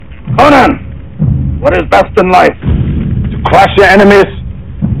Conan, what is best in life? To crush your enemies,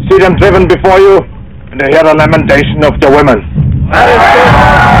 see them driven before you, and to hear the lamentation of the women. That is good.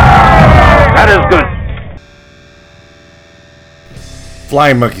 That is good.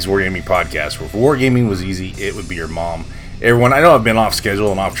 Flying Monkeys Wargaming Podcast, where if wargaming was easy, it would be your mom. Everyone, I know I've been off schedule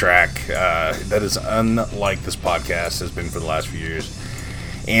and off track. That is unlike this podcast has been for the last few years.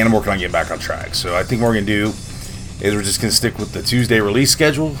 And I'm working on getting back on track. So I think what we're going to do is we're just going to stick with the Tuesday release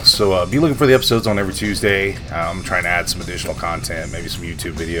schedule. So be looking for the episodes on every Tuesday. I'm trying to add some additional content, maybe some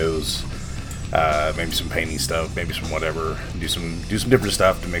YouTube videos, maybe some painting stuff, maybe some whatever. Do some different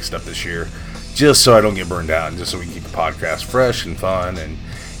stuff to mix it up this year, just so I don't get burned out and just so we can keep the podcast fresh and fun and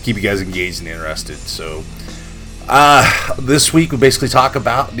keep you guys engaged and interested. So this week we basically talk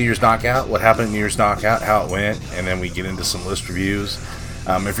about New Year's Knockout, what happened at New Year's Knockout, how it went, and then we get into some list reviews.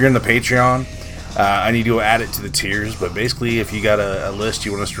 If you're in the Patreon, I need to add it to the tiers, but basically if you got a list,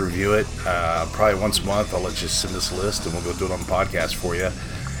 you want us to review it, probably once a month, I'll let you send us a list and we'll go do it on the podcast for you.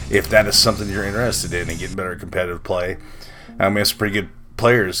 If that is something you're interested in and getting better at competitive play, we have some pretty good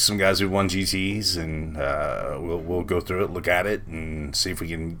players, some guys who won GTs, and we'll go through it, look at it, and see if we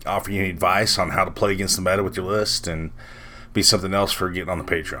can offer you any advice on how to play against the meta with your list and be something else for getting on the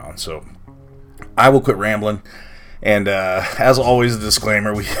Patreon. So I will quit rambling. And as always, a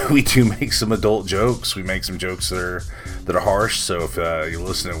disclaimer: we do make some adult jokes. We make some jokes that are harsh. So if you're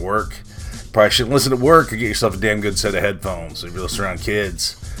listening at work, probably shouldn't listen at work, or get yourself a damn good set of headphones. So if you're listening around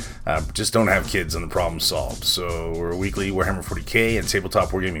kids, just don't have kids and the problem solved. So we're a weekly Warhammer 40K and tabletop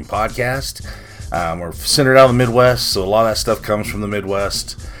wargaming podcast. We're centered out of the Midwest, so a lot of that stuff comes from the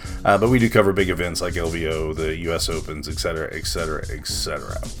Midwest. But we do cover big events like LVO, the U.S. Opens, etc., etc.,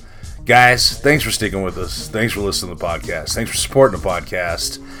 etc. Guys, thanks for sticking with us. Thanks for listening to the podcast. Thanks for supporting the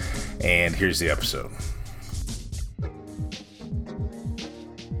podcast. And here's the episode.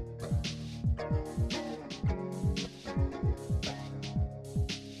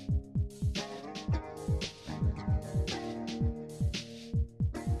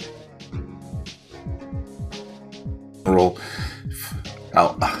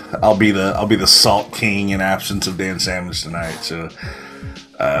 I'll be the Salt King in absence of Dan Savage tonight. So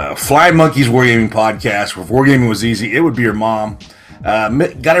Flying Monkeys Wargaming Podcast. If wargaming was easy, it would be your mom.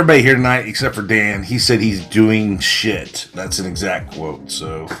 Got everybody here tonight except for Dan. He said he's doing shit. That's an exact quote.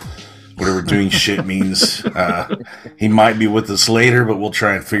 So whatever doing shit means, he might be with us later, but we'll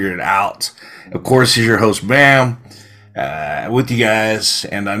try and figure it out. Of course, he's your host, Bam, with you guys.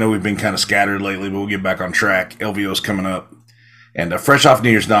 And I know we've been kind of scattered lately, but we'll get back on track. LVO's coming up. And fresh off New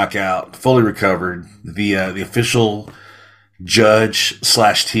Year's Knockout, fully recovered, the official judge /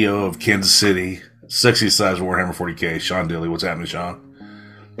 TO of Kansas City, sexy size Warhammer 40K, Sean Dilly. What's happening, Sean?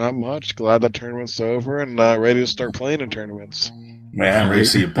 Not much. Glad that tournament's over and ready to start playing in tournaments. Man, I'm ready to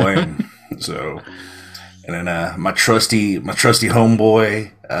see you playing. So, and then my trusty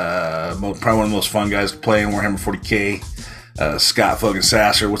homeboy, probably one of the most fun guys to play in Warhammer 40K, Scott fucking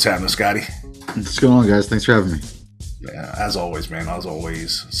Sasser. What's happening, Scotty? What's going on, guys? Thanks for having me. Yeah, as always, man. As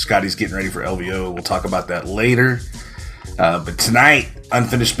always, Scotty's getting ready for LVO. We'll talk about that later. But tonight,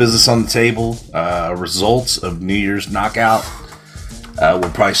 unfinished business on the table. Results of New Year's Knockout. We'll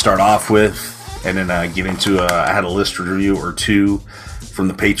probably start off with, and then get into. I had a list review or two from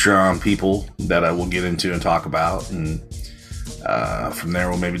the Patreon people that I will get into and talk about, and from there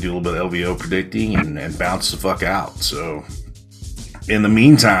we'll maybe do a little bit of LVO predicting and bounce the fuck out. So, in the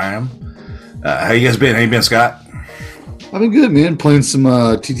meantime, how you guys been? How you been, Scott? I've been good, man. Playing some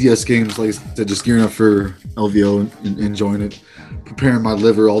TTS games, like I said, just gearing up for LVO and enjoying it. Preparing my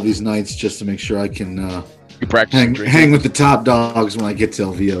liver all these nights just to make sure I can hang with the top dogs when I get to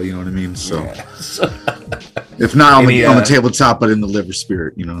LVO, you know what I mean? So, if not on the tabletop, but in the liver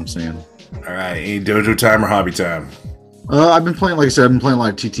spirit, you know what I'm saying? All right. Any dojo time or hobby time? I've been playing, like I said, I've been playing a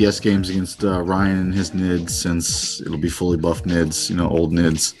lot of TTS games against Ryan and his NIDs, since it'll be fully buffed NIDs, old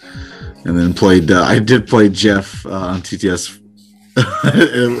NIDs. And then I did play Jeff on TTS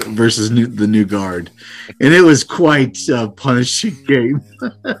versus the new guard, and it was quite a punishing game,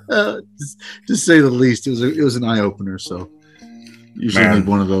 to say the least. It was an eye opener. So usually need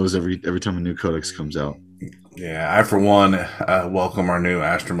one of those every time a new codex comes out. Yeah, I for one welcome our new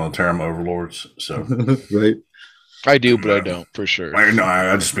Astra Militarum overlords. So right. I do, but I don't, for sure.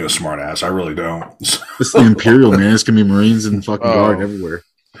 I just be a smart ass. I really don't. It's the Imperial, man. It's gonna be Marines and fucking guard everywhere.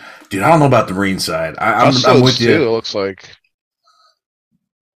 Dude, I don't know about the Marine side. I'm with you. Too, it looks like.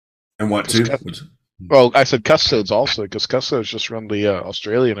 And what too? Well, I said Custodes also, because Custodes just run the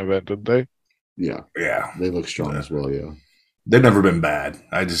Australian event, didn't they? Yeah. They look strong as well. Yeah. They've never been bad.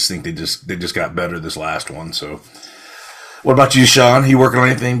 I just think they just got better this last one. So What about you, Sean? You working on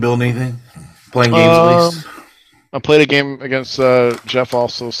anything? Building anything? Playing games at least? I played a game against Jeff.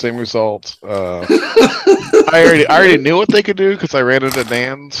 Also, same result. I already knew what they could do because I ran into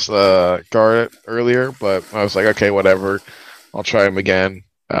Dan's guard earlier, but I was like, okay, whatever. I'll try him again.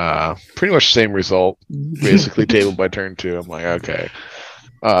 Pretty much same result. Basically, table by turn 2. I'm like, okay,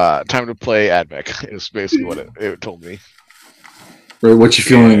 time to play AdMech is basically what it told me. Right, what you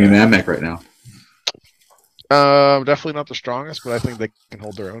feeling in AdMech right now? Definitely not the strongest, but I think they can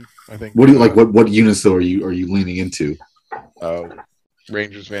hold their own. I think. What do you like? What units though are you leaning into?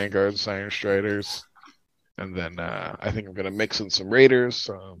 Rangers, Vanguards, Iron Striders, and then I think I'm gonna mix in some Raiders,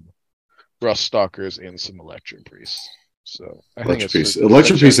 some Rust Stalkers, and some Electro Priests. So I think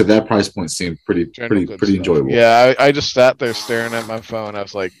Electro Priest at that price point seemed pretty enjoyable. Yeah, I just sat there staring at my phone. I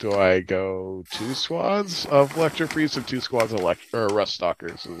was like, do I go 2 squads of Electro Priests or 2 squads of Rust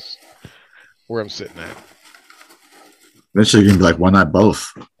Stalkers? Is where I'm sitting at. Eventually, you're gonna be like, why not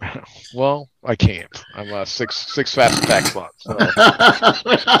both? Well, I can't. I'm a six fast attack slot. So.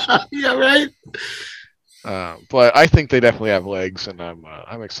 Yeah, right. But I think they definitely have legs, and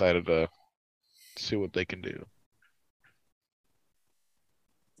I'm excited to see what they can do.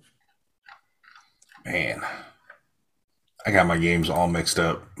 Man, I got my games all mixed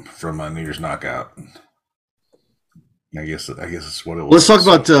up from my New Year's knockout. I guess it's what it was.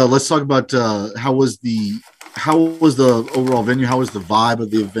 Let's talk about how was the overall venue? How was the vibe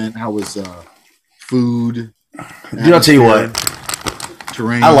of the event? How was food? Dude, I'll tell you what.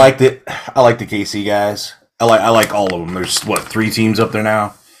 Terrain. I liked it. I like the KC guys. I like all of them. There's 3 teams up there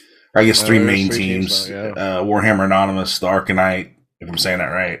now. Or I guess 3 main teams. Now, yeah. Warhammer Anonymous, the Arcanite, if I'm saying that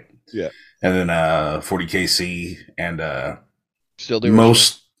right. Yeah. And then 40KC and still do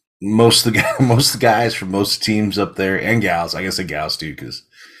most of the guys from most teams up there and gals. I guess the gals too, because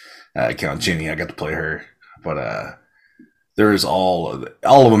I count Jenny. I got to play her, but there's all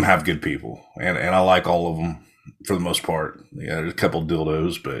of them have good people, and I like all of them for the most part. Yeah, there's a couple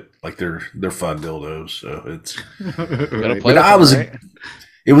dildos, but like they're fun dildos. So it's.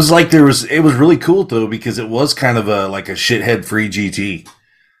 It was like it was really cool though, because it was kind of a shithead free GT,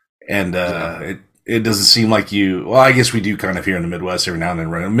 and it doesn't seem like you. Well, I guess we do kind of here in the Midwest every now and then.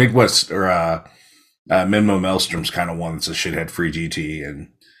 Run Midwest or Minmo Maelstrom's kind of one that's a shithead free GT,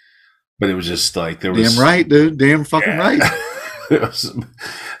 but it was just like there was damn right, dude, damn fucking right. There was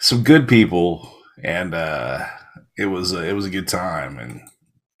some good people, and it was a good time, and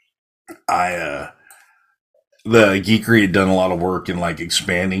the Geekery had done a lot of work in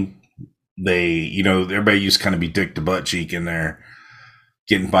expanding. They, everybody used to kind of be dick to butt cheek in there,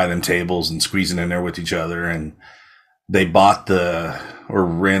 getting by them tables and squeezing in there with each other. And they bought or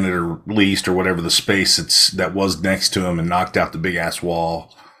rented or leased or whatever the space that was next to them and knocked out the big ass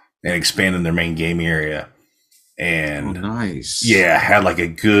wall and expanded their main gaming area. And nice. Yeah, had a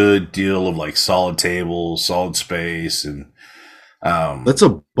good deal of solid tables, solid space, and that's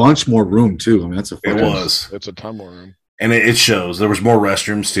a bunch more room too. I mean, that's it's a ton more room, and it shows. There was more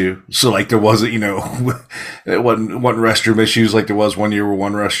restrooms too, so there wasn't it wasn't restroom issues like there was one year where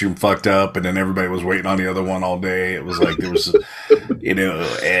one restroom fucked up, and then everybody was waiting on the other one all day. It was there was but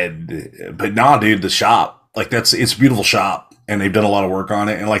nah, dude, the shop it's a beautiful shop, and they've done a lot of work on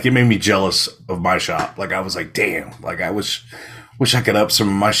it, and it made me jealous of my shop. I was like, damn, I wish I could up some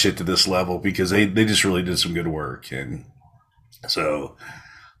of my shit to this level, because they just really did some good work. And so,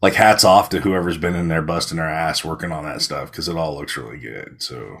 hats off to whoever's been in there busting their ass working on that stuff, because it all looks really good.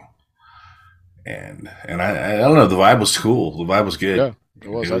 So, and I don't know, the vibe was cool. The vibe was good. Yeah, it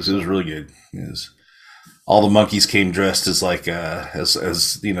was really good. All the monkeys came dressed as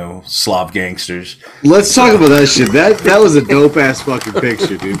Slav gangsters. Let's talk about that shit. That was a dope ass fucking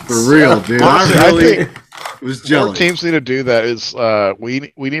picture, dude. For real, dude. I think was jealous. More teams need to do that. Is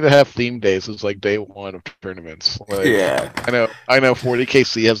we need to have theme days. It's day one of tournaments. Yeah, I know.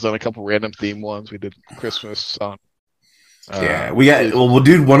 40KC has done a couple random theme ones. We did Christmas on. Yeah, we got. Well,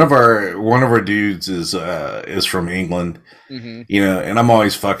 dude, one of our dudes is from England. Mm-hmm. And I'm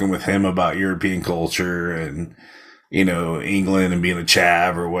always fucking with him about European culture and England and being a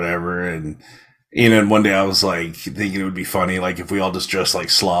chav or whatever. And one day I was thinking it would be funny if we all just dressed like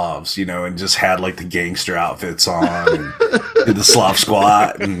Slavs, and just had the gangster outfits on and did the Slav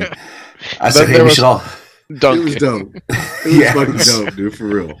squat. And I said, hey, we should all. Duncan. It was dope. It was fucking dope, dude, for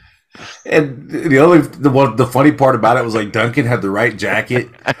real. And the funny part about it was Duncan had the right jacket,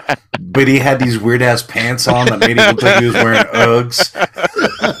 but he had these weird ass pants on that made him look like he was wearing Uggs.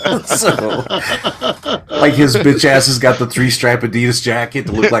 So, his bitch ass has got the 3-stripe Adidas jacket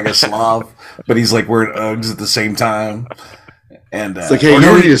to look like a Slav, but he's wearing Uggs at the same time. And it's like, hey, you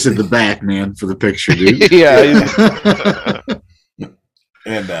don't need us in the back, man, for the picture, dude.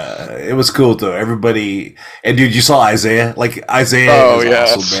 And it was cool though. Everybody, and dude, you saw Isaiah. Like Isaiah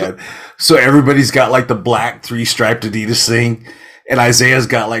is awesome, man. So everybody's got like the black 3-striped Adidas thing, and Isaiah's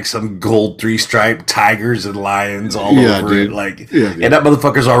got like some gold 3-striped tigers and lions all over dude. It. Like, and that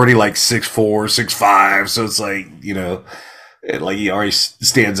motherfucker's already like 6'4", 6'5", so it's like, you know. Like he already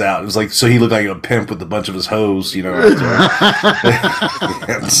stands out. It was like, so he looked like a pimp with a bunch of his hoes, you know.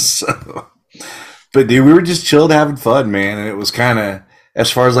 So, but dude, we were just chilled, having fun, man. And it was kind of,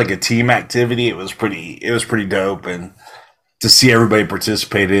 as far as like a team activity, it was pretty dope. And to see everybody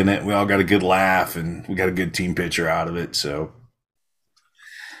participate in it, we all got a good laugh and we got a good team picture out of it. So,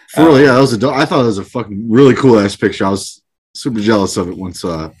 for real, yeah, that was I thought it was a fucking really cool ass picture. I was super jealous of it once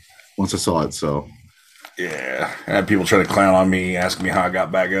I saw it. So. Yeah, I had people trying to clown on me, asking me how I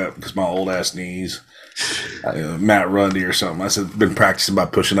got back up because my old ass knees. Matt Rundy or something. I said, been practicing by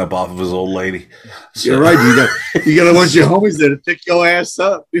pushing up off of his old lady. So. You're right. You got a bunch of your homies there to pick your ass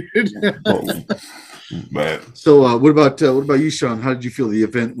up, dude. But so, what about you, Sean? How did you feel the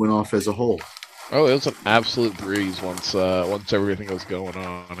event went off as a whole? Oh, it was an absolute breeze once everything was going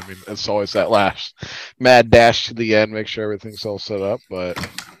on. I mean, it's always that last mad dash to the end, make sure everything's all set up, but.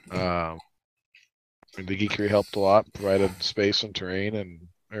 The Geekery helped a lot, provided space and terrain and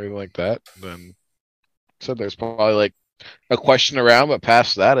everything like that. And then said there's probably like a question around, but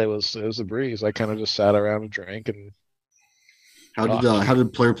past that, it was a breeze. I kind of just sat around and drank. And how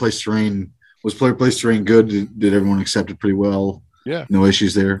did player place terrain? Was player place terrain good? Did everyone accept it pretty well? Yeah, no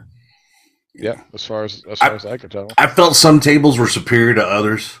issues there. Yeah, as far as I could tell, I felt some tables were superior to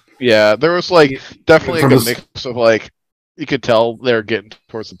others. Yeah, there was like definitely a good mix of like. You could tell they're getting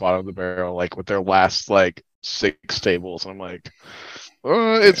towards the bottom of the barrel, like with their last like 6 tables. And I'm like,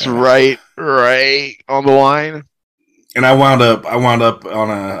 it's right on the line. And I wound up on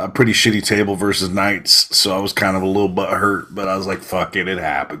a pretty shitty table versus Knights, so I was kind of a little bit hurt, but I was like, fuck it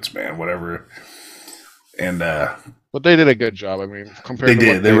happens, man, whatever. And but they did a good job. I mean, compared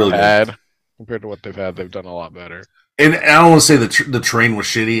to what they've had, they've done a lot better. And I don't want to say the train was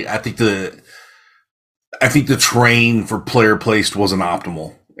shitty. I think the train for player placed wasn't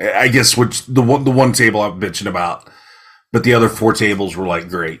optimal. I guess which the one table I'm bitching about, but the other 4 tables were like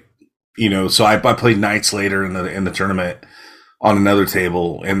great, you know. So I played Knights later in the tournament on another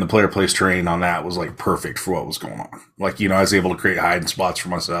table, and the player placed train on that was like perfect for what was going on. Like, you know, I was able to create hiding spots for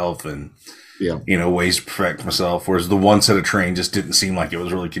myself and you know, ways to perfect myself. Whereas the one set of train just didn't seem like it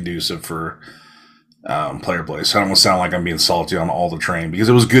was really conducive for player play. So I don't want to sound like I'm being salty on all the terrain because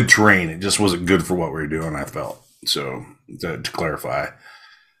it was good terrain. It just wasn't good for what we were doing, I felt. So to clarify.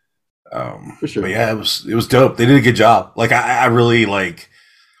 For sure. But yeah, it was dope. They did a good job. Like I really like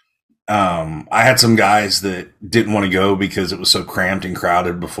I had some guys that didn't want to go because it was so cramped and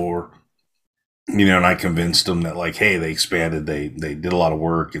crowded before. You know, and I convinced them that like, hey, they expanded, they did a lot of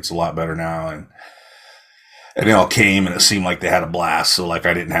work, it's a lot better now, and they all came, and it seemed like they had a blast. So, like,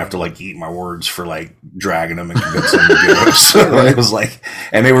 I didn't have to, like, eat my words for, like, dragging them and convincing them to go. So, it was like,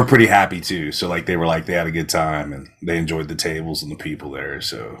 and they were pretty happy, too. So, like, they had a good time, and they enjoyed the tables and the people there.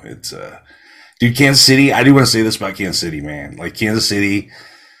 So, it's, dude, Kansas City, I do want to say this about Kansas City, man. Like, Kansas City,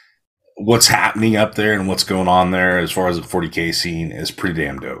 what's happening up there and what's going on there as far as the 40K scene is pretty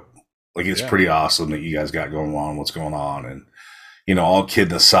damn dope. Like, it's pretty awesome that you guys got going on, what's going on, and you know, all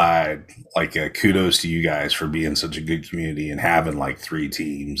kidding aside, like kudos to you guys for being such a good community and having like 3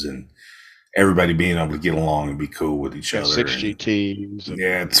 teams and everybody being able to get along and be cool with each other. 6 GTs.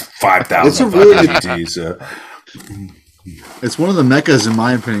 Yeah, it's 5,000 GTs. So. It's one of the meccas, in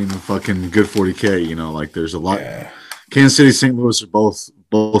my opinion, of fucking good 40K. You know, like there's a lot. Yeah. Kansas City, St. Louis are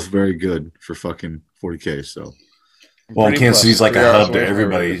both very good for fucking 40K. So, well, Kansas City's like a hub to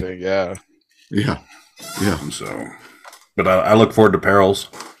everybody. Yeah. So. But I look forward to Perils.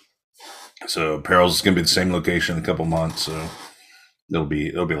 So Perils is going to be the same location in a couple months. So it'll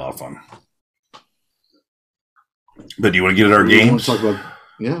be a lot of fun. But do you want to get at our games?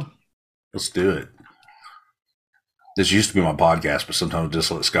 Yeah. Let's do it. This used to be my podcast, but sometimes I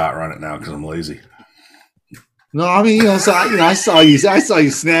just let Scott run it now because I'm lazy. No, I mean, I saw you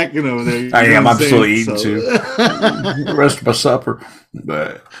snacking over there. I am. I'm still eating too. The rest of my supper.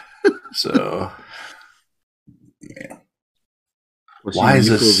 But so, yeah. Why is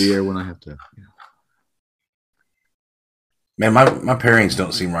this the air when I have to? Man, my pairings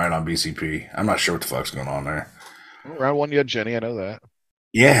don't seem right on BCP. I'm not sure what the fuck's going on there. Round 1, you had Jenny. I know that.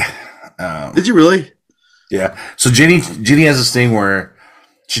 Yeah. Did you really? Yeah. So Jenny has this thing where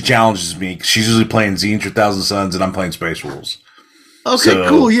she challenges me. She's usually playing Xene 3000 Suns, and I'm playing Space Wolves. Okay,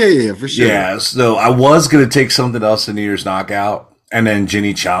 cool. Yeah, for sure. Yeah, so I was going to take something else in New Year's Knockout, and then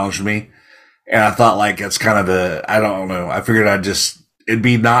Jenny challenged me. And I thought, like, it's kind of I don't know. I figured it'd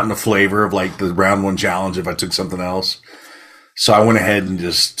be not in the flavor of, like, the round 1 challenge if I took something else. So I went ahead and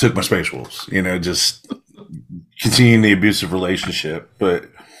just took my Space Wolves, just continuing the abusive relationship. But,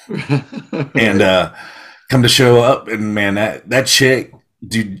 and come to show up, and man, that chick,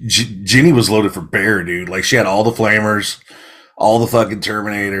 dude, Jenny was loaded for bear, dude. Like, she had all the flamers, all the fucking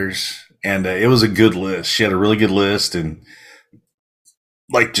Terminators, and it was a good list. She had a really good list, and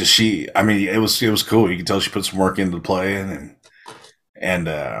like, it was cool. You could tell she put some work into playing, and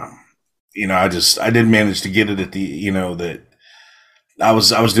I did manage to get it at the, that I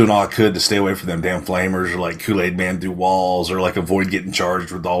was doing all I could to stay away from them damn flamers, or like Kool-Aid Man through walls, or like avoid getting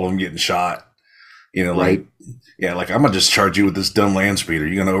charged with all of them getting shot. Right. Like, I'm gonna just charge you with this dumb land speeder.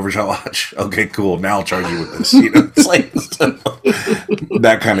 You gonna overwatch? Okay, cool. Now I'll charge you with this. It's like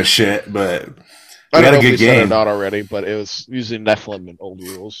that kind of shit. But I don't know if we said it or not already, but it was using Nephilim and old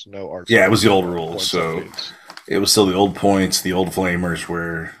rules, no arcs. Yeah, it was the old rules. So it was still the old points, the old flamers,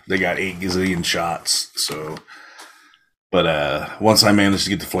 where they got 8 gazillion shots. So, but once I managed to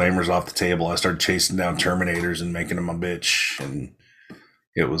get the flamers off the table, I started chasing down Terminators and making them a bitch, and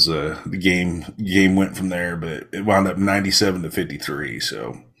it was the game went from there. But it wound up 97-53.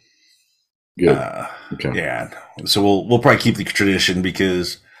 So, good. Okay. Yeah. So we'll probably keep the tradition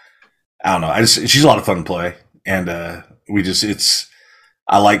because I don't know. She's a lot of fun to play, and I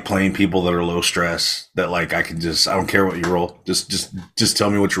like playing people that are low stress. That, like, I don't care what you roll. Just tell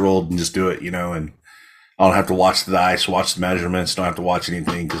me what you rolled and just do it, and I don't have to watch the dice, watch the measurements, don't have to watch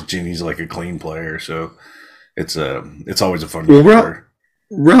anything because Jenny's like a clean player. So it's always a fun game for her.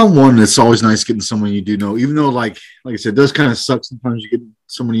 Round 1, it's always nice getting someone you do know, even though like I said, it does kind of suck sometimes. You get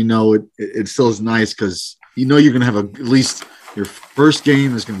someone it still is nice because you're going to have at least your first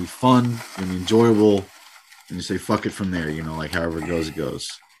game is going to be fun and enjoyable, and you say fuck it from there. Like however it goes, it goes.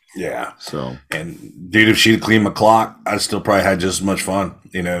 Yeah. So, and dude, if she'd cleaned my clock, I'd still probably had just as much fun.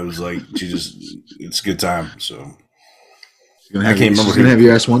 It was like it's a good time. So she's gonna have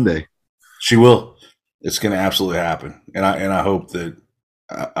your ass one day. She will. It's gonna absolutely happen, and I hope that.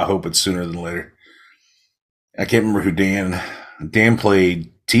 I hope it's sooner than later. I can't remember who Dan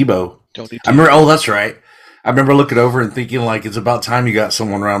played Tebow. Tony Tebow. I remember. Oh, that's right. I remember looking over and thinking, like, it's about time you got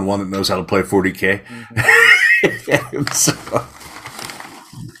someone round 1 that knows how to play 40K. Mm-hmm. So,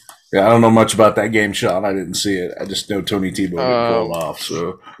 yeah, I don't know much about that game, Sean. I didn't see it. I just know Tony Tebow pulled off.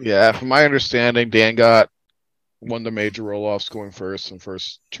 So yeah, from my understanding, Dan got one of the major roll-offs going first and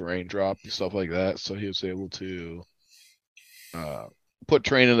first terrain drop and stuff like that. So he was able to put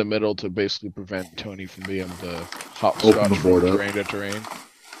terrain in the middle to basically prevent Tony from being able to hopscotch from terrain to terrain.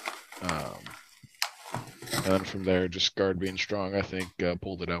 And then from there, just guard being strong, I think,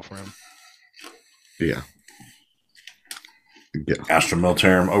 pulled it out for him. Yeah. Astra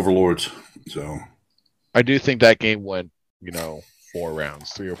Militarum Overlords. So I do think that game went, 4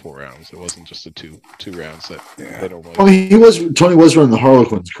 rounds, 3 or 4 rounds. It wasn't just the two rounds that they don't really. Tony was running the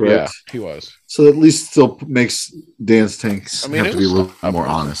Harlequins, correct? Yeah, he was. So at least still makes Dan's tanks have to be a little more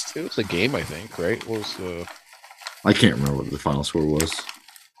honest. It was a game, I think, right? What was the? I can't remember what the final score was.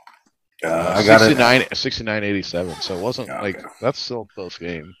 I got 69-87. So it wasn't that's still a close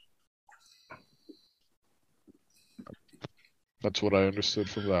game. That's what I understood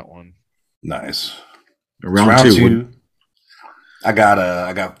from that one. Nice. Round two. I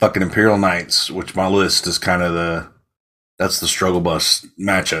got fucking Imperial Knights, which my list is kind of that's the struggle bus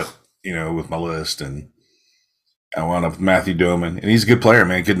matchup, with my list, and I wound up with Matthew Doman, and he's a good player,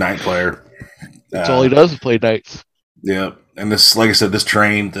 man, good knight player. That's all he does is play knights. Yeah, and this, like I said, this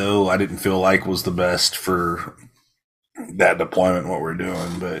train though I didn't feel like was the best for that deployment. What we're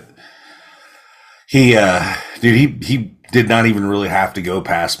doing, but he did not even really have to go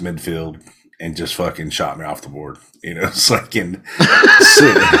past midfield and just fucking shot me off the board. It's like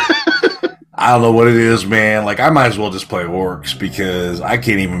I don't know what it is, man. Like, I might as well just play orcs because I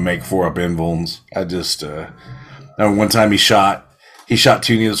can't even make 4-up invulns. I just one time he shot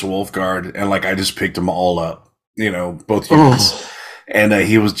 2 units of Wolf Guard, and like I just picked them all up, both units. And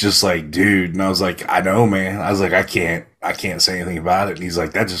he was just like, dude, and I was like, I know, man. I was like, I can't say anything about it. And he's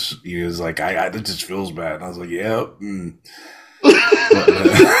like, he was like, it just feels bad. And I was like, yep.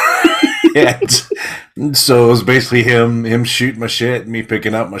 Yeah. So it was basically him shooting my shit, and me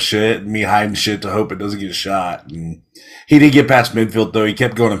picking up my shit, and me hiding shit to hope it doesn't get shot. And he did get past midfield though. He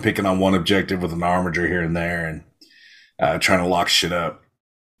kept going and picking on one objective with an armiger here and there, and trying to lock shit up.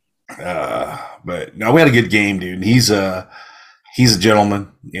 But no, we had a good game, dude. And he's a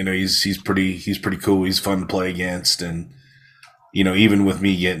gentleman. He's pretty cool. He's fun to play against, and even with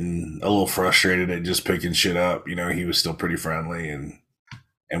me getting a little frustrated at just picking shit up, he was still pretty friendly,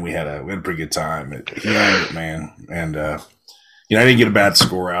 and we had a pretty good time. He earned it, man. And I didn't get a bad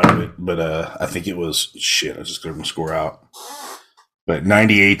score out of it, but I think it was shit. I just couldn't score out. But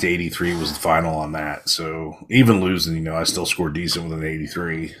 98-83 was the final on that. So even losing, I still scored decent with an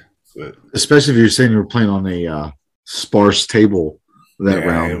 83. But especially if you're saying you were playing on a sparse table that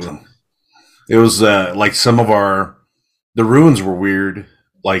round. It was like some of the ruins were weird.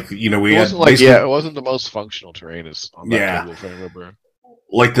 Like, we had it wasn't the most functional terrain on that table, if I remember.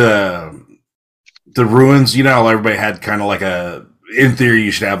 Like the ruins, how everybody had kind of like in theory,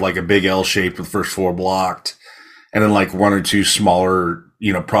 you should have like a big L shape with the first floor blocked, and then like one or two smaller,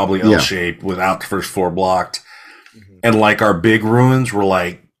 probably L shape without the first floor blocked. Mm-hmm. And like our big ruins were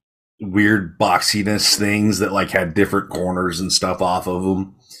like weird boxiness things that like had different corners and stuff off of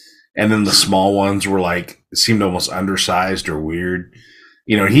them. And then the small ones were like, seemed almost undersized or weird.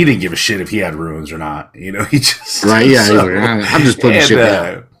 He didn't give a shit if he had ruins or not. He just right. Yeah, I'm just putting shit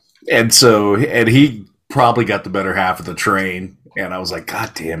down. And he probably got the better half of the train. And I was like,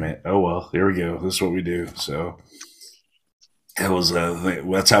 God damn it! Oh well, here we go. This is what we do. So it was.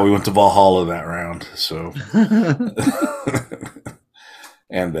 That's how we went to Valhalla that round. So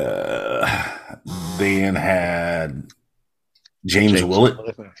and Dan had James Willett.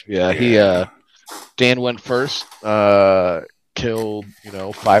 Yeah, Dan went first. Killed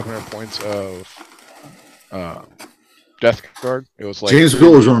 500 points of Death Guard. It was like James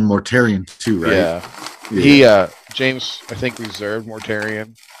Willett was on Mortarion too, right? Yeah. James I think reserved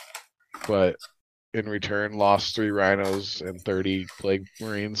Mortarion, but in return lost 3 Rhinos and 30 Plague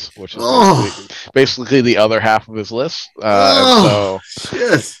Marines, which is basically the other half of his list. And so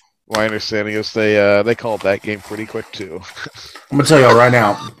yes. My understanding is they called that game pretty quick too. I'm gonna tell y'all right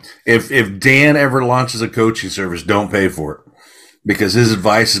now, if Dan ever launches a coaching service, don't pay for it, because his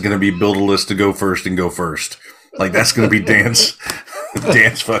advice is gonna be build a list to go first and go first. Like that's gonna be Dan's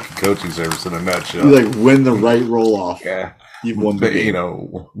fucking coaching service in a nutshell. You like win the right roll off. Yeah, you won the game.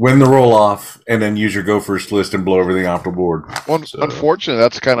 Win the roll off and then use your go first list and blow everything off the board. Well, unfortunately,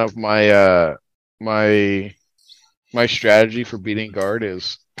 that's kind of my my strategy for beating guard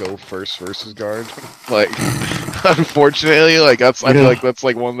is go first versus guard. Like, unfortunately, like I feel like that's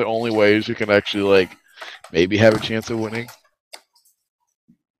like one of the only ways you can actually like maybe have a chance of winning.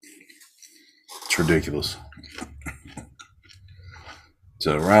 It's ridiculous.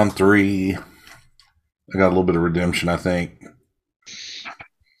 So round 3, I got a little bit of redemption, I think.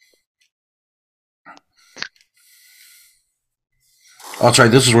 I'll try.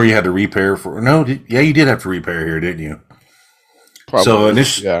 This is where you had to repair for. No, you did have to repair here, didn't you? Probably. So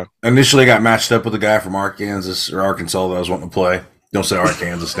initially, I got matched up with a guy from Arkansas that I was wanting to play. Don't say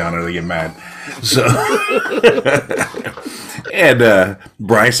Arkansas down there; they get mad. So, and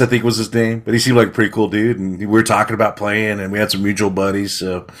Bryce, I think was his name, but he seemed like a pretty cool dude, and we were talking about playing, and we had some mutual buddies.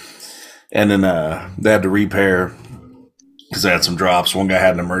 So, and then they had to repair because they had some drops. One guy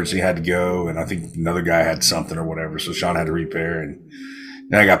had an emergency, had to go, and I think another guy had something or whatever. So Sean had to repair, and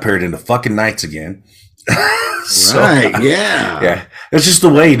then I got paired into fucking Knights again. Right, yeah. It's just the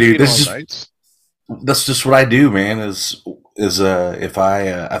way, dude. That's just what I do, man. Is if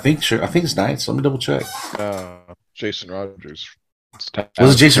I think it's Knights. Let me double check. Jason Rogers.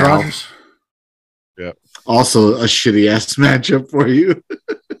 Was it Jason Rogers? Yeah. Also a shitty ass matchup for you.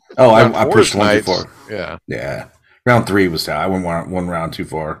 Oh, I pushed one too far. Yeah. Round 3 was Tau. I went one round too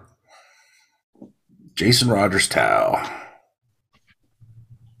far. Jason Rogers, Tau.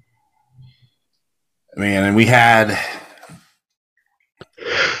 Man, and we had,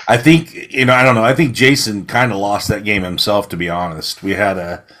 I think, I don't know. I think Jason kind of lost that game himself, to be honest. We had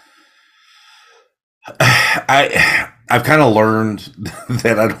I've kind of learned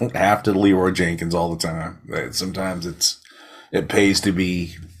that I don't have to Leroy Jenkins all the time. That sometimes it pays to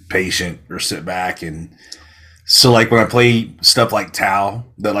be patient or sit back. And so like when I play stuff like Tau,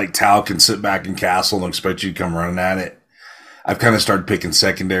 that like Tau can sit back and castle and expect you to come running at it, I've kind of started picking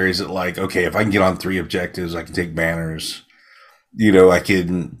secondaries that like, okay, if I can get on 3 objectives, I can take banners. I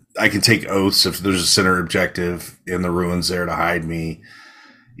can take oaths if there's a center objective in the ruins there to hide me.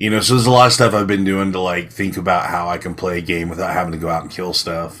 So there's a lot of stuff I've been doing to like think about how I can play a game without having to go out and kill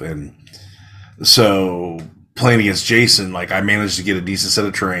stuff. And so playing against Jason, like I managed to get a decent set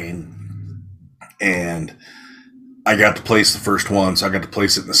of terrain, and I got to place the first one. So I got to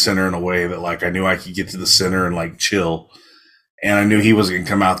place it in the center in a way that like I knew I could get to the center and like chill. And I knew he wasn't going to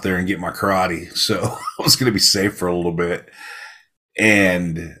come out there and get my karate. So I was going to be safe for a little bit.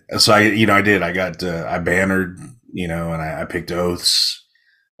 And so I did. I bannered, and I picked oaths.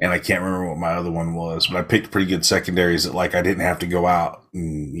 and I can't remember what my other one was, but I picked pretty good secondaries that like I didn't have to go out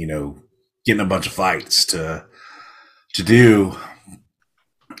and get in a bunch of fights to do.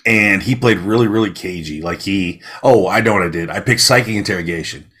 And he played really, really cagey. Like I know what I did. I picked Psychic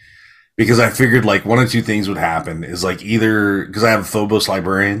Interrogation because I figured like one of two things would happen is like either because I have a Phobos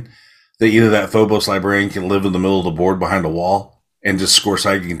Librarian, that either that Phobos Librarian can live in the middle of the board behind a wall and just score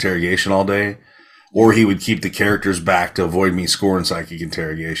Psychic Interrogation all day, or he would keep the characters back to avoid me scoring Psychic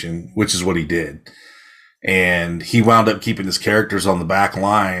Interrogation, which is what he did. And he wound up keeping his characters on the back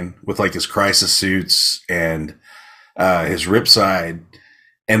line with like his crisis suits and his Ripside.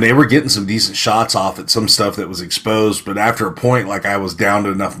 And they were getting some decent shots off at some stuff that was exposed. But after a point, like I was down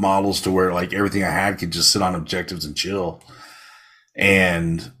to enough models to where like everything I had could just sit on objectives and chill.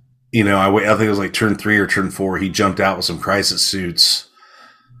 And, I think it was like turn 3 or turn 4. He jumped out with some crisis suits.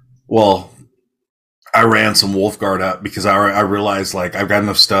 Well, I ran some Wolfguard up because I realized like I've got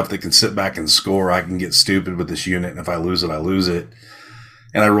enough stuff that can sit back and score. I can get stupid with this unit, and if I lose it, I lose it.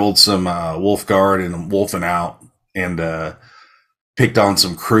 And I rolled some Wolfguard and Wolfen out, and picked on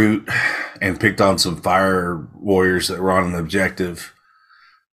some Kroot and picked on some Fire Warriors that were on an objective.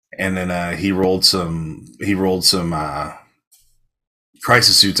 And then he rolled some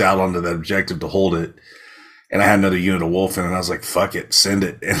crisis suits out onto that objective to hold it. And I had another unit of Wolfen, and I was like, fuck it, send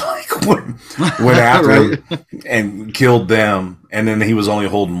it. And like went after him and killed them. And then he was only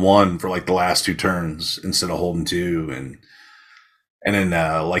holding 1 for like the last 2 turns instead of holding 2. And then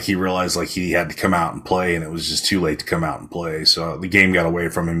like he realized like he had to come out and play, and it was just too late to come out and play. So the game got away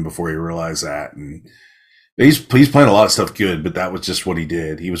from him before he realized that. And he's playing a lot of stuff good, but that was just what he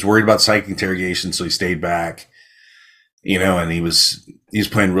did. He was worried about Psychic Interrogation, so he stayed back. And he's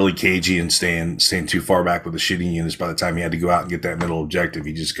playing really cagey and staying too far back with the shitty units. By the time he had to go out and get that middle objective,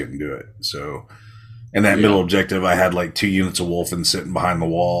 he just couldn't do it. So, and that middle objective, I had like 2 units of Wolfen sitting behind the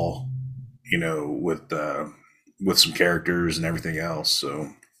wall, with some characters and everything else. So,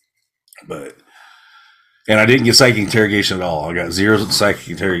 and I didn't get Psychic Interrogation at all. I got 0s with Psychic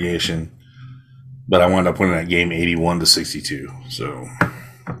Interrogation, but I wound up winning that game 81-62. So,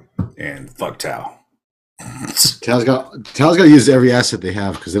 and fuck Tau. Tal's got to use every asset they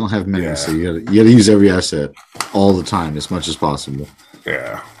have because they don't have many. Yeah. So you got to use every asset all the time as much as possible.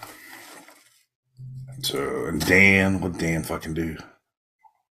 Yeah. So, and Dan, what Dan fucking do?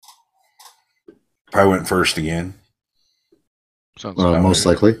 Probably went first again. Sounds most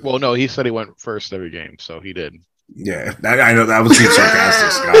likely. Well, no, he said he went first every game, so he did. Yeah, I know that was being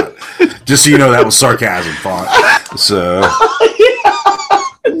sarcastic, Scott. Just so you know, that was sarcasm font. So.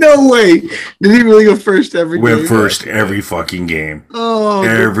 No way! Did he really go first every game? Went first every fucking game. Oh,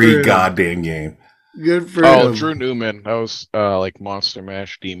 every goddamn game. Good for him. Drew Newman. That was like Monster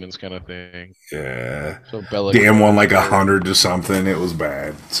Mash Demons kind of thing. Yeah. So Bella Dan won like 100 to something. It was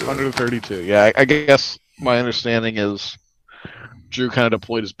bad. So. 132. Yeah, I guess my understanding is Drew kind of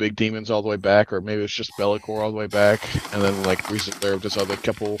deployed his big demons all the way back, or maybe it's just Be'lakor all the way back, and then like reserved his other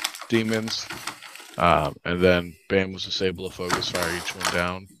couple demons. And then Bam was just able to focus fire each one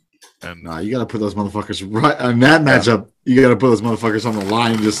down. And nah, you gotta put those motherfuckers right on that matchup. You gotta put those motherfuckers on the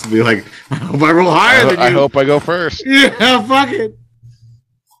line just to be like, I hope I roll higher than you. I hope I go first. Yeah, fuck it.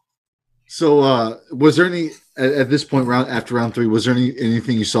 So, was there any at this point after round 3? Was there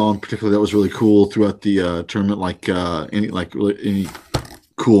anything you saw in particular that was really cool throughout the tournament? Like any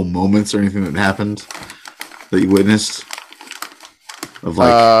cool moments or anything that happened that you witnessed? Of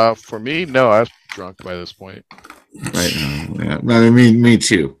like, for me, no, I was drunk by this point. Right. Yeah. I mean, me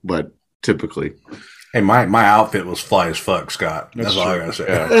too, but typically. Hey, my outfit was fly as fuck, Scott. That's all I gotta say.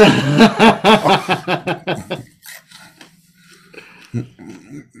 Yeah.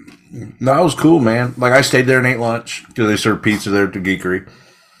 No, it was cool, man. Like, I stayed there and ate lunch because they served pizza there at the Geekery.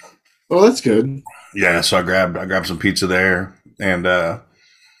 Oh, that's good. Yeah, so I grabbed some pizza there, and but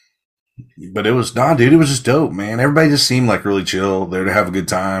it was dude, it was just dope, man. Everybody just seemed like really chill, there to have a good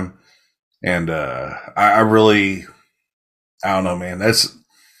time. And I really, I don't know, man.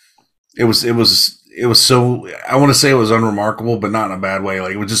 It was so, I want to say it was unremarkable, but not in a bad way.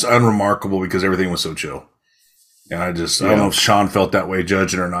 Like, it was just unremarkable because everything was so chill. And I don't know if Sean felt that way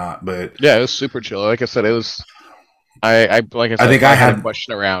judging or not, but yeah, it was super chill. Like I said, it was. I think I had a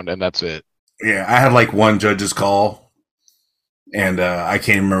question around, and that's it. Yeah, I had like one judge's call. And I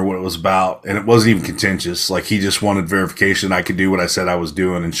can't remember what it was about. And it wasn't even contentious. Like, he just wanted verification I could do what I said I was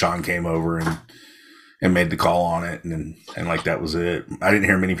doing. And Sean came over and made the call on it. And like, that was it. I didn't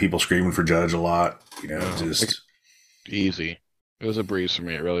hear many people screaming for Judge a lot. Just easy. It was a breeze for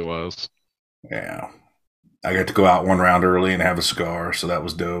me. It really was. Yeah. I got to go out one round early and have a cigar. So that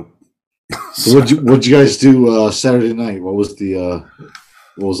was dope. So what'd you guys do Saturday night? What was the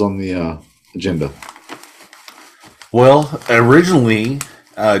What was on the agenda? Well, originally,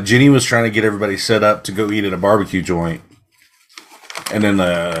 Jenny was trying to get everybody set up to go eat at a barbecue joint. And then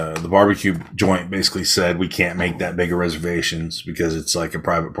the barbecue joint basically said we can't make that big of reservations because it's like a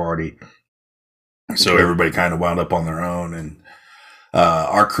private party. So everybody kind of wound up on their own. And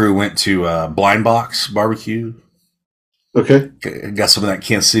our crew went to Blind Box Barbecue. Okay. Got some of that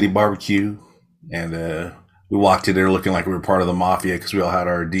Kansas City barbecue. And we walked in there looking like we were part of the mafia because we all had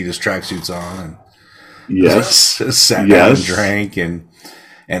our Adidas tracksuits on. And Yes. sat down and drank and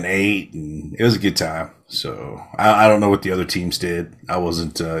ate. And it was a good time. So I don't know what the other teams did. I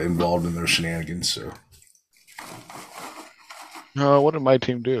wasn't involved in their shenanigans. So What did my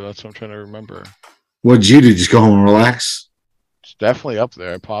team do? That's what I'm trying to remember. What'd you do? Just go home and relax? It's definitely up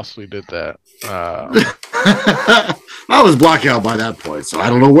there. I possibly did that. I was blackout by that point, so I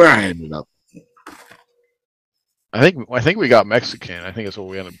don't know where I ended up. I think we got Mexican. I think that's what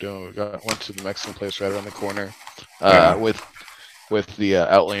we ended up doing. Went to the Mexican place right around the corner with the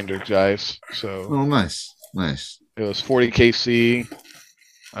Outlander guys. So nice. it was 40 KC,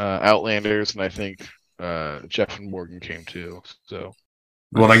 Outlanders, and I think Jeff and Morgan came too. So.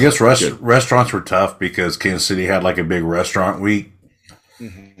 Well, I guess restaurants were tough because Kansas City had like a big restaurant week.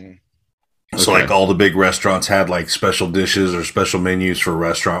 Mm-hmm. So like all the big restaurants had like special dishes or special menus for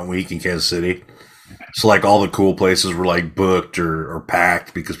restaurant week in Kansas City. So like all the cool places were like booked or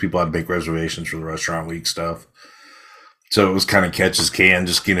packed because people had to make reservations for the restaurant week stuff. So it was kind of catch as can,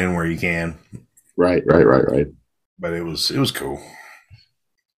 just get in where you can. Right. But it was cool.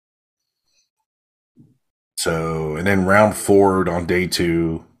 So, and then round 4 on day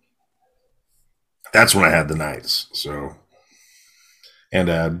 2, that's when I had the Knights. So,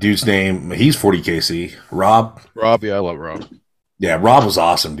 and dude's name, he's 40 KC. Rob, yeah, I love Rob. Yeah, Rob was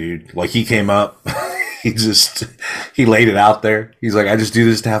awesome, dude. Like he came up, he laid it out there. He's like, I just do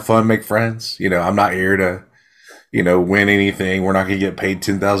this to have fun, make friends. You know, I'm not here to, win anything. We're not going to get paid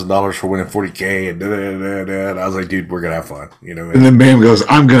 $10,000 for winning 40K and And I was like, dude, we're going to have fun. And then Bam goes,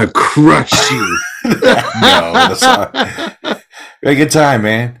 I'm going to crush you. No, that's not. We had a good time,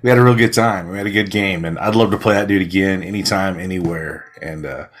 man. We had a real good time. We had a good game, and I'd love to play that dude again, anytime, anywhere. And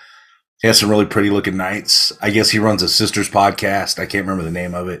he has some really pretty looking Knights. I guess he runs a Sisters podcast. I can't remember the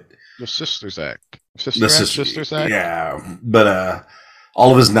name of it. The Sisters Act. Sisters Act. Yeah, but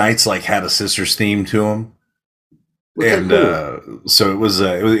all of his Knights like had a Sisters theme to them, so it was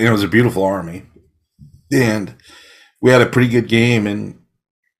a beautiful army, and we had a pretty good game, and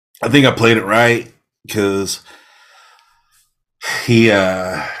I think I played it right because he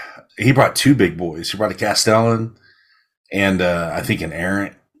brought 2 big boys. He brought a Castellan and I think an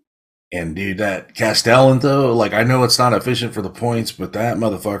Errant. And dude, that Castellan though, like I know it's not efficient for the points, but that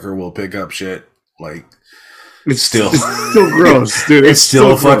motherfucker will pick up shit. Like it's still gross, dude. It's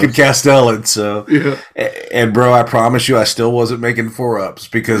still a fucking Castellan. So and bro, I promise you, I still wasn't making 4-ups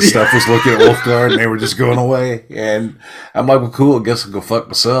because stuff was looking at Wolfguard and they were just going away. And I'm like, well, cool. I guess I'll go fuck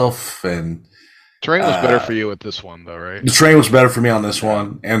myself. And terrain was better for you with this one, though, right? The terrain was better for me on this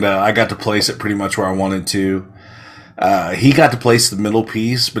one, and I got to place it pretty much where I wanted to. He got to place the middle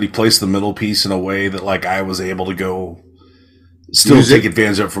piece, but he placed the middle piece in a way that like I was able to go still take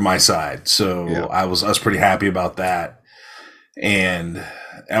advantage of it from my side. So I was pretty happy about that. And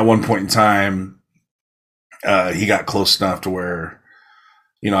at one point in time, he got close enough to where,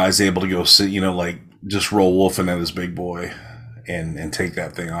 I was able to go sit, like just roll wolfing at his big boy and take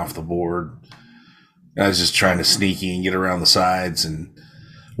that thing off the board. I was just trying to sneaky and get around the sides. And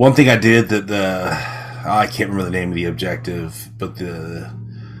one thing I did that I can't remember the name of the objective, but the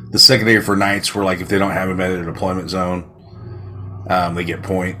secondary for Knights were like if they don't have him at a deployment zone, they get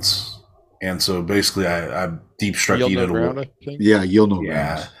points. And so basically I deep struck a unit of you'll know.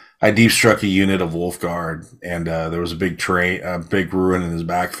 Yeah, I deep struck a unit of Wolfguard, and there was a big ruin in his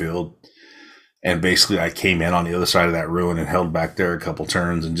backfield. And basically, I came in on the other side of that ruin and held back there a couple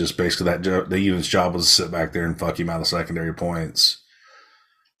turns, and just basically the unit's job was to sit back there and fuck him out of secondary points.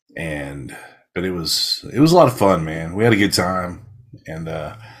 But it was a lot of fun, man. We had a good time, and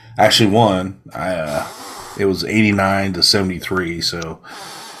actually won. It was 89-73, so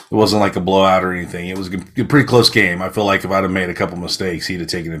it wasn't like a blowout or anything. It was a pretty close game. I feel like if I'd have made a couple mistakes, he'd have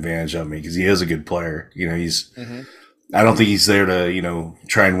taken advantage of me because he is a good player. He's. Mm-hmm. I don't think he's there to,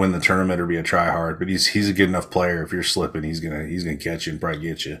 try and win the tournament or be a try hard, but he's a good enough player. If you're slipping, he's gonna catch you and probably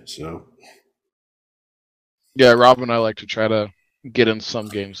get you. So, yeah, Rob and I like to try to get in some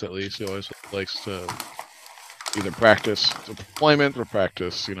games at least. He always likes to either practice the deployment or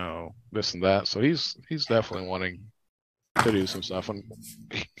practice, this and that. So he's definitely wanting to do some stuff, and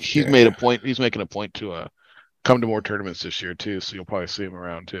he's made a point. He's making a point to come to more tournaments this year too, so you'll probably see him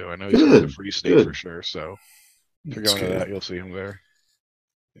around too. I know he's going to the Free State for sure, so if you're going to that, you'll see him there.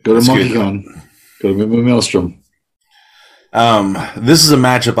 Go to MonkeyCon. Go to Maelstrom. This is a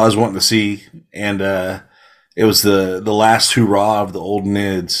matchup I was wanting to see, and it was the last hurrah of the old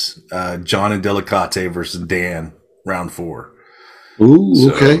Nids, John and Delicate versus Dan, round 4. Ooh,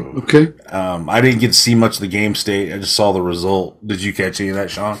 so, okay. I didn't get to see much of the game state. I just saw the result. Did you catch any of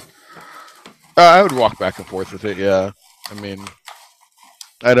that, Sean? I would walk back and forth with it. Yeah, I mean,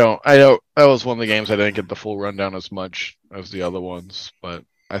 I don't. That was one of the games I didn't get the full rundown as much as the other ones, but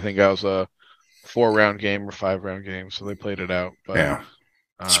I think that was a 4-round game or 5-round game, so they played it out. But, yeah.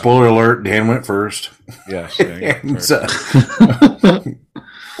 Spoiler alert: Dan went first. Yes.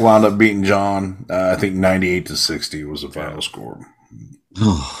 Wound up beating John. I think 98-60 was the final score.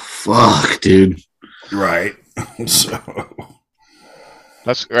 Oh fuck, dude! Right. So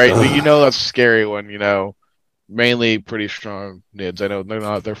that's right. You know that's scary when mainly pretty strong Nids. I know they're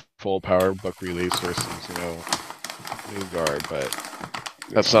not their full power buck release versus new guard, but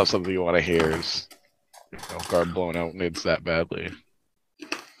that's not something you want to hear. Is guard blowing out Nids that badly.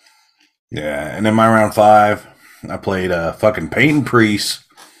 Yeah, and in my round 5, I played fucking Peyton Priest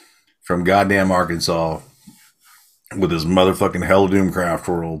from goddamn Arkansas with his motherfucking Hell of Doom Craft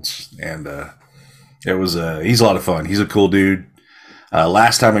Worlds, and it was he's a lot of fun. He's a cool dude.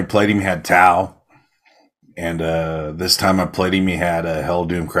 Last time I played him, he had Tau, and this time I played him, he had a Hell of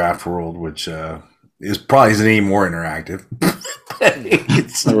Doom Craft World, which isn't any more interactive.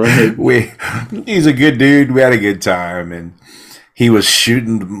 He's a good dude. We had a good time, and he was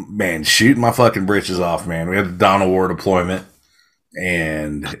shooting my fucking britches off, man. We had the Dawn of War deployment,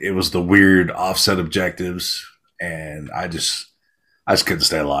 and it was the weird offset objectives, and I just couldn't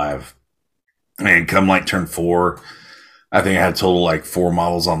stay alive. And come like turn 4, I think I had total like 4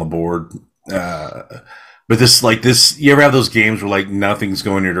 models on the board. But this, you ever have those games where like nothing's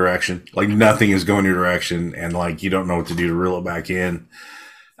going your direction? Like nothing is going your direction, and like you don't know what to do to reel it back in.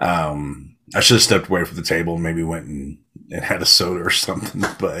 I should have stepped away from the table and maybe went and had a soda or something.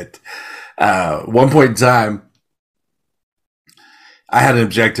 But one point in time, I had an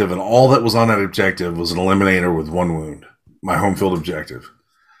objective, and all that was on that objective was an eliminator with 1 wound, my home field objective.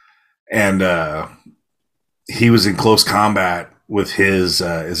 And he was in close combat with his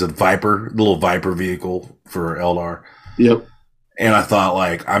is a Viper, little Viper vehicle for Eldar. Yep. And I thought,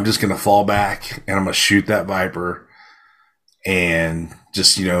 like, I'm just going to fall back, and I'm going to shoot that Viper and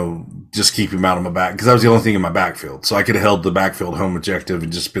just keep him out of my back, because that was the only thing in my backfield. So I could have held the backfield home objective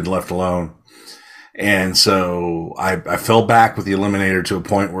and just been left alone. And so I fell back with the eliminator to a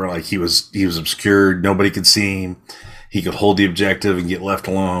point where like he was obscured. Nobody could see him. He could hold the objective and get left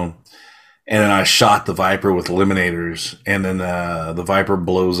alone. And then I shot the Viper with eliminators, and then the Viper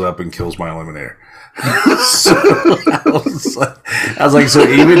blows up and kills my eliminator. So I was like, so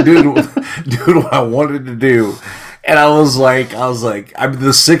even doing what I wanted to do. And I was like,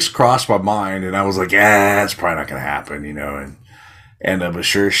 the 6 crossed my mind, and I was like, it's probably not going to happen, And but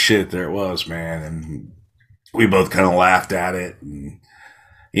sure as shit, there it was, man. And we both kind of laughed at it, and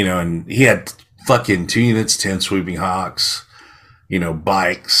and he had fucking 2 units, 10 Sweeping Hawks,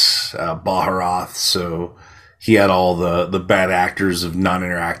 bikes, Baharoth. So he had all the bad actors of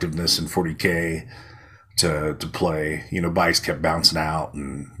non-interactiveness in 40K to play. Bikes kept bouncing out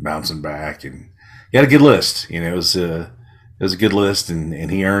and bouncing back, and he had a good list. It was a good list,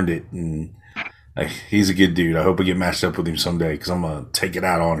 and he earned it. And he's a good dude. I hope I get matched up with him someday, because I'm gonna take it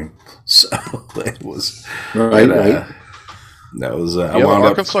out on him. So it was right. That was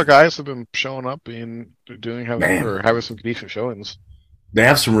Arkansas guys have been showing up having some decent showings. They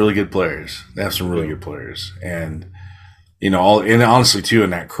have some really good players. And and honestly too, in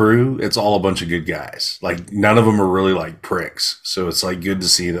that crew, it's all a bunch of good guys. Like none of them are really like pricks. So it's like good to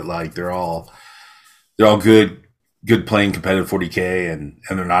see that like they're all good playing competitive 40K, and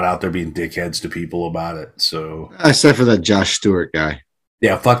they're not out there being dickheads to people about it. So except for that Josh Stewart guy.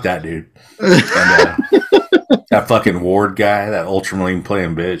 Yeah, fuck that dude. And, that fucking Ward guy, that Ultramarine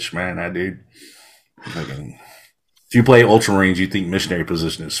playing bitch, man, that dude. Fucking, if you play Ultramarines, you think missionary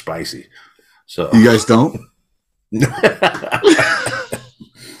position is spicy. So you guys don't?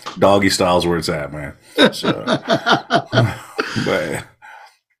 Doggy style's where it's at, man.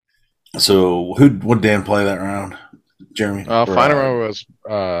 So, what did Dan play that round? Jeremy? Final round was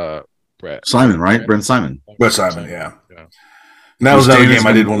Brett. Simon, right? Brent Simon. Brett Simon, yeah. And that was another game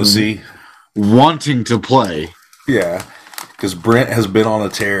I did want to see. Wanting to play. Yeah, because Brent has been on a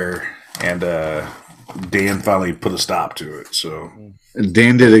tear, and Dan finally put a stop to it. So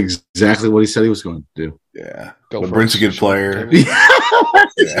Dan did exactly what he said he was going to do. Yeah, but Brent's a good player.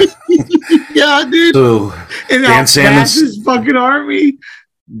 Yeah. Yeah, dude. So And Dan Dan Salmon's his fucking army.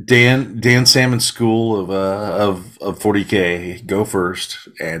 Dan Salmon's school of 40K go first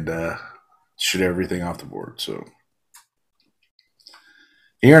and shoot everything off the board. So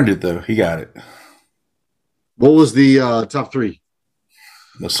he earned it though. He got it. What was the top three?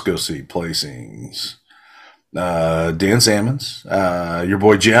 Let's go see placings. Dan Salmons, your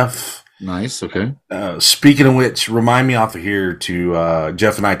boy Jeff. Nice. Okay. Speaking of which, remind me off of here to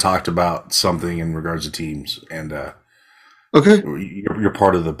Jeff and I talked about something in regards to teams, and Okay. you're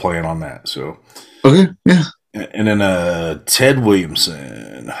part of the plan on that. So Okay. Yeah. and then Ted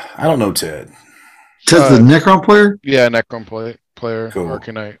Williamson. I don't know Ted. Ted's the Necron player. Yeah, Necron player, Cool.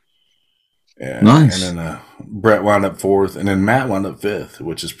 Arcanite. Yeah. Nice. And then Brett wound up fourth, and then Matt wound up fifth,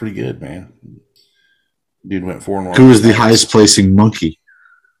 which is pretty good, man. Dude went 4-1. Who was the highest placing monkey?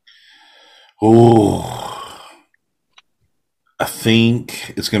 Oh, I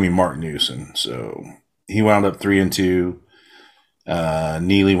think it's gonna be Mark Newson. So he wound up 3-2.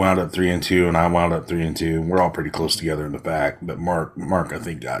 Neely wound up 3-2, and I wound up 3-2. We're all pretty close together in the back, but Mark, I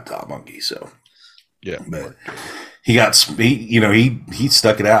think got top monkey. So Yeah, but he got he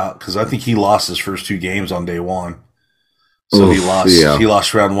stuck it out because I think he lost his first two games on day one. So he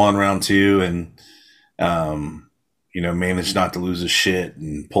lost round 1, round 2, and managed not to lose his shit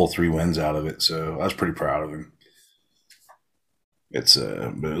and pull 3 wins out of it. So I was pretty proud of him. But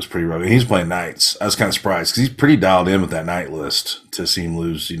it was pretty rough. He's playing knights. I was kind of surprised because he's pretty dialed in with that knight list to see him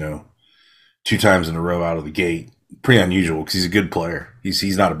lose, 2 times in a row out of the gate. Pretty unusual because he's a good player.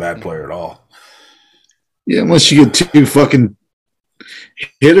 He's not a bad player at all. Yeah, unless you get 2 fucking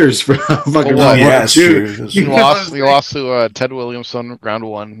hitters for fucking round yeah, 1 2. true. we lost to Ted Williamson round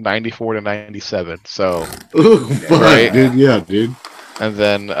 1, 94-97. So, Ooh, fuck, Right. dude. Yeah, dude. and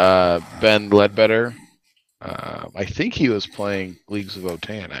then Ben Ledbetter. I think he was playing Leagues of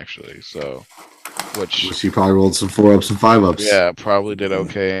Otan actually. So, which He probably rolled some 4-ups and 5-ups. yeah, probably did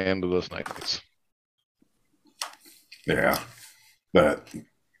okay into those nights. Yeah. But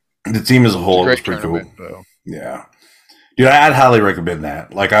the team as a whole was Great pretty cool. tournament, though. Yeah. Dude, I'd highly recommend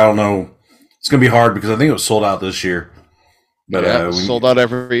that. Like, I don't know. It's going to be hard because I think it was sold out this year. But Yeah, sold out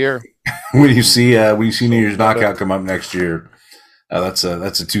every year. when you see New Year's Knockout come up next year, that's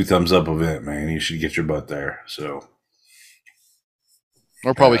a 2 thumbs up event, man. You should get your butt there. So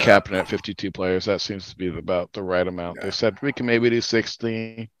We're probably capping it at 52 players. That seems to be about the right amount. They said we can maybe do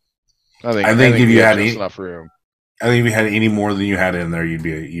 60. I think if we you have had just enough room. I think if you had any more than you had in there, you'd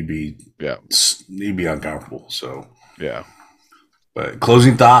be Yeah, uncomfortable. So yeah. but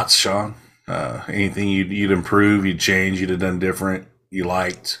closing thoughts, Sean. Anything you'd improve, you'd change, you'd have done different, you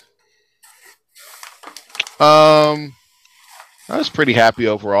liked? I was pretty happy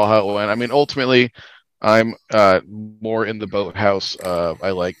overall how it went. I mean, ultimately, I'm more in the boathouse.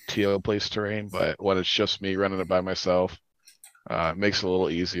 I like TO place terrain, but when it's just me running it by myself, it makes it a little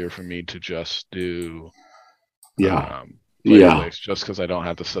easier for me to just do place just because I don't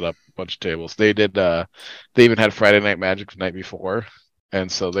have to set up a bunch of tables. They even had Friday Night Magic the night before,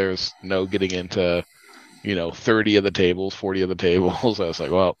 and so there's no getting into 30 of the tables, 40 of the tables. I was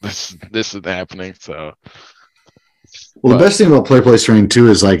like, well, this isn't happening. So Well, the best thing about place terrain too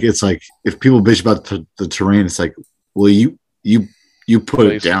is it's like if people bitch about the terrain, it's like, well, you put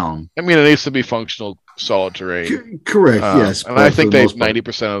it down. I mean, it needs to be functional, solid terrain. Correct. Yes, and I think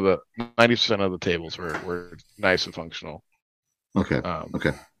 90% of the tables were nice and functional. Okay.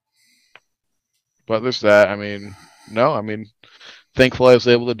 Okay. But there's that. I mean, thankful I was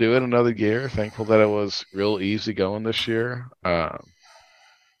able to do it another year. Thankful that it was real easy going this year.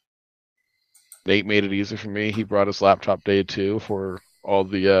 Nate made it easy for me. He brought his laptop day 2 for all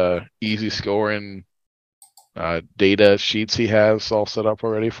the easy scoring data sheets he has all set up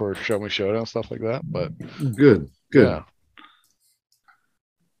already for Show Me Showdown, stuff like that. But good. Yeah.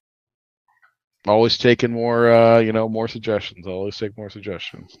 Always taking more, more suggestions. Always take more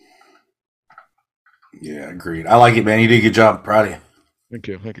suggestions. Yeah, agreed. I like it, man. You did a good job. Proud of you.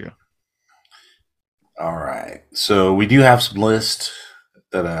 Thank you. All right. So we do have some lists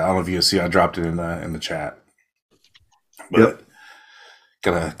that I don't know if you see. I dropped it in the chat. But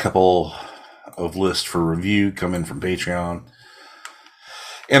got a couple of lists for review coming from Patreon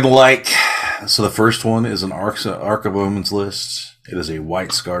and the like. So the first one is an Arc of Omens list. It is a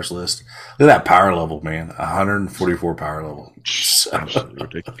White Scars list. Look at that power level, man. 144 power level.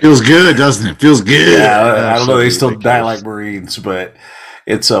 Feels good, doesn't it? Feels good. Yeah, I don't know. They still die like Marines, but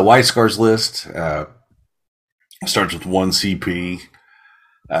it's a White Scars list. Starts with 1 CP.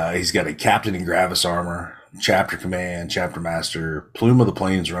 He's got a Captain in Gravis armor, Chapter Command, Chapter Master, Plume of the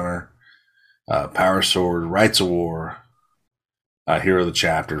Plains Runner, Power Sword, Rights of War, Hero of the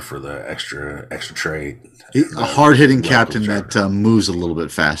chapter for the extra trait. A hard-hitting Welcome captain chapter. that moves a little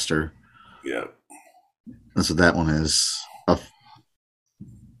bit faster. Yep. That's what that one is. A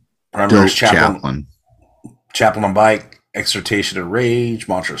Primary's dope chaplain. Chaplain on bike. Exhortation of Rage.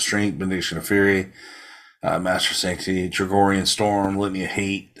 Mantra of Strength. Benediction of Fury. Master of Sanctity. Tregorian Storm. Litany of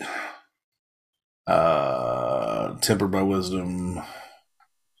Hate. Tempered by Wisdom.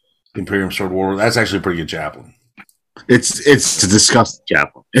 Imperium Sword War. That's actually a pretty good chaplain. It's a disgusting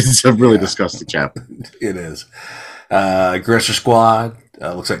chaplain. It's a really disgusting chaplain. It is. Aggressor Squad.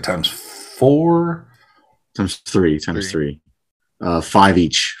 Looks like times 4. Times three. 5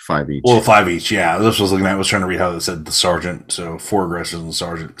 each. Well, 5 each, yeah. This was looking at, I was trying to read how it said the sergeant. So 4 aggressors and the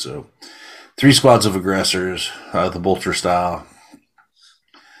sergeant. So 3 squads of aggressors, the Bolter style.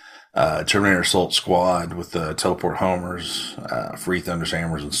 Terminator Assault Squad with the teleport homers, free Thunder's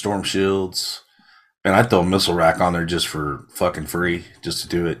hammers and storm shields. And I'd throw a missile rack on there just for fucking free, just to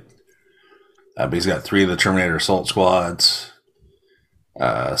do it. But he's got 3 of the Terminator Assault Squads,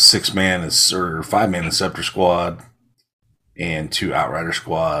 6-man or 5-man Inceptor Squad, and 2 Outrider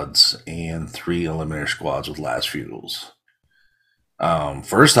Squads, and 3 Eliminator Squads with last feudals.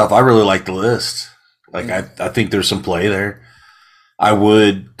 First off, I really like the list. Like, I think there's some play there. I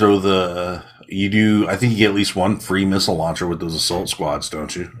would throw I think you get at least 1 free missile launcher with those assault squads,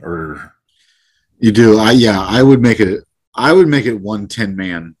 don't you? Or You do. I would make it 1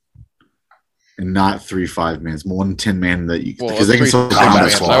 10-man and not 3 5-mans. 1 10-man that you because they can still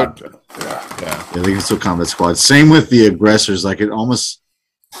combat squad. Yeah, they can still combat squad. Same with the aggressors. Like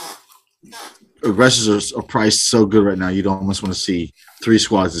aggressors are priced so good right now. You'd almost want to see 3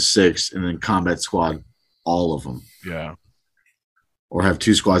 squads of 6 and then combat squad all of them. Yeah. Or have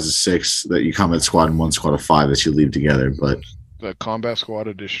 2 squads of 6 that you combat squad and 1 squad of 5 that you leave together. But The combat squad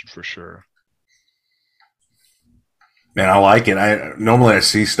edition for sure. man, I like it. Normally I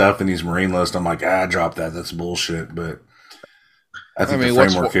see stuff in these Marine lists. I'm like, drop that. That's bullshit. But I think the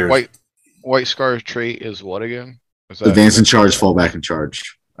framework here is White Scar's trait is what again? advance and charge, fall back and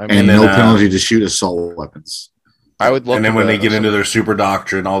charge. And no penalty to shoot assault weapons. I would love. And then when they get into their super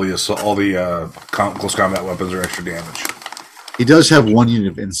doctrine, all the close combat weapons are extra damage. He does have 1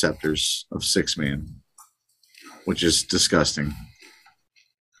 unit of Inceptors of 6-man, which is disgusting.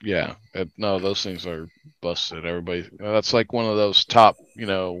 Yeah, no, those things are busted. Everybody, that's like one of those top.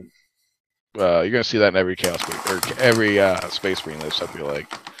 You're gonna see that in every Chaos or every Space Marine list. I feel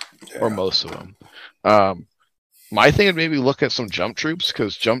like, or most of them. My thing would maybe look at some jump troops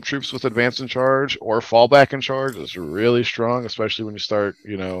because jump troops with advance and charge or fallback and charge is really strong, especially when you start.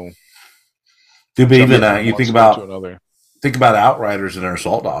 Dude, but even you think about Outriders in their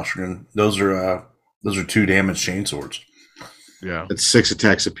assault doctrine. Those are 2 damage chainswords. Yeah, it's 6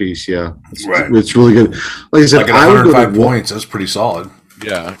 attacks apiece. Yeah, right. It's really good. Like I said, like 105 points. That's pretty solid.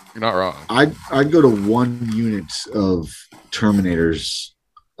 Yeah, you're not wrong. I'd go to 1 unit of Terminators,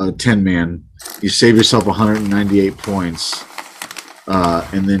 10-man. You save yourself 198 points,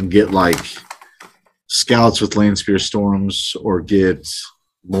 and then get like scouts with Land Spear Storms, or get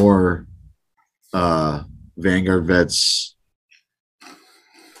more Vanguard vets.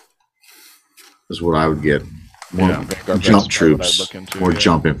 Is what I would get. More jump troops, more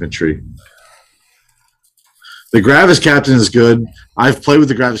jump infantry. The Gravis Captain is good. I've played with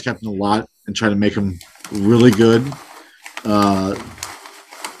the Gravis Captain a lot and tried to make him really good.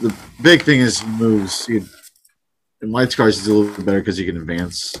 The big thing is he moves. In White Scars, he's a little bit better because he can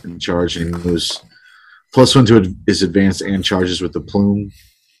advance and charge, and he moves +1 to his advance and charges with the plume.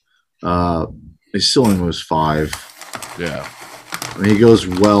 He still only moves 5. Yeah. I mean, he goes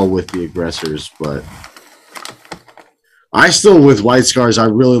well with the aggressors, but I still, with White Scars, I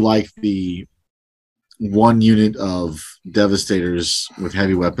really like the 1 unit of Devastators with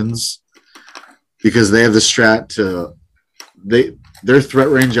heavy weapons because they have the strat to their threat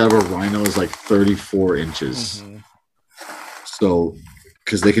range out of a Rhino is like 34 inches. Mm-hmm. So,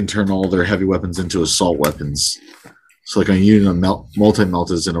 because they can turn all their heavy weapons into assault weapons. So, like a unit of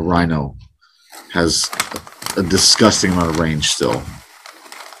multi-meltas in a Rhino has a disgusting amount of range still.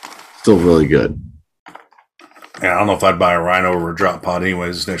 Still really good. Yeah, I don't know if I'd buy a Rhino over a drop pod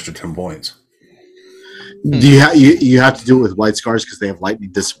anyways. It's an extra 10 points. You have to do it with White Scars because they have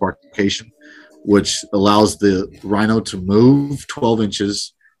lightning disembarkation, which allows the Rhino to move 12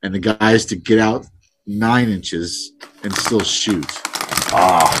 inches and the guys to get out 9 inches and still shoot.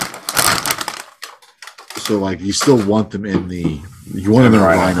 So, like, you still want them in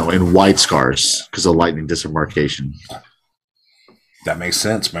Rhino in White Scars because of lightning disembarkation. That makes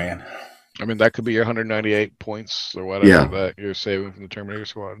sense, man. I mean, that could be your 198 points or whatever that you're saving from the Terminator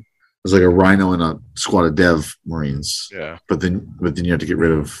squad. There's like a Rhino and a squad of Dev Marines. Yeah. But then you have to get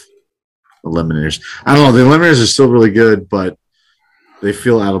rid of Eliminators. I don't know. The Eliminators are still really good, but they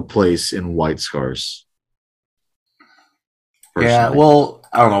feel out of place in White Scars. Yeah, Personally. well,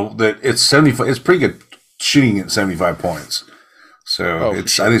 I don't know. That it's 75. It's pretty good shooting at 75 points. So I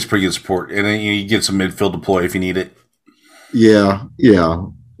think it's pretty good support, and then you get some midfield deploy if you need it. Yeah.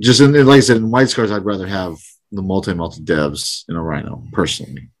 Just like I said, in White Scars, I'd rather have the multi devs in a Rhino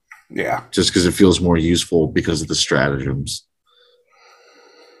personally. Yeah, just because it feels more useful because of the stratagems.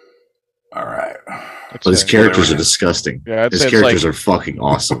 All right. But his characters are disgusting. Yeah, his characters are fucking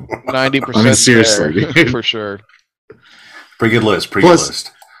awesome. 90%. I mean, seriously, for sure. Pretty good list.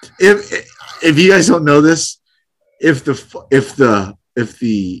 If you guys don't know this, if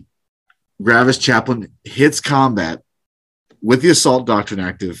the Gravis Chaplain hits combat with the Assault Doctrine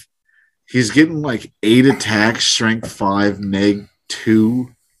active, he's getting like 8 attacks, strength 5, neg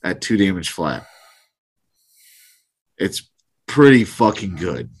 2 at 2 damage flat. It's pretty fucking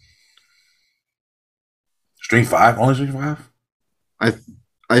good. Strength 5? Only strength 5?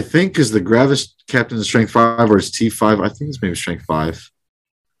 I think because the Gravis Captain is strength 5 or it's T5. I think it's maybe strength 5.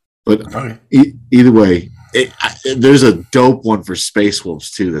 But okay. Either way, there's a dope one for Space Wolves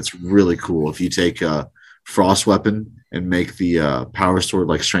too that's really cool. If you take a Frost Weapon and make the Power Sword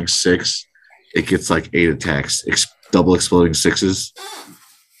like strength 6, it gets like 8 attacks, double exploding 6s.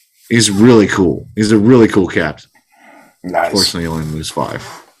 He's really cool. He's a really cool captain. Nice. Fortunately, he only moves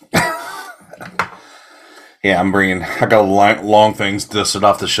 5. Yeah, I got long things dusted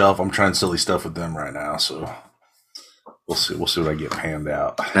off the shelf. I'm trying silly stuff with them right now, so we'll see what I get panned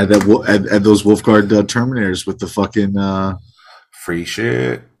out. Add those Wolfguard Terminators with the fucking free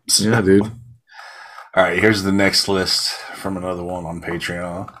shit. Yeah, dude. All right, here's the next list from another one on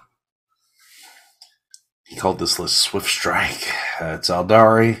Patreon. He called this list Swift Strike. It's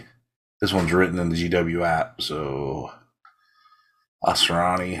Aldari. This one's written in the GW app, so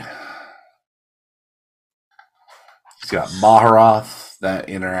Asuryani. He's got Maharoth, that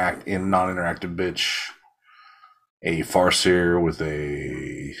non-interactive bitch. A Farseer with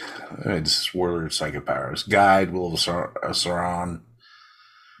it's Warlord Psychic Powers. Guide, Will of Sauron.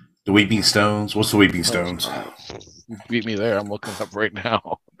 The Weeping Stones. What's the Weeping Stones? You beat me there. I'm looking up right now.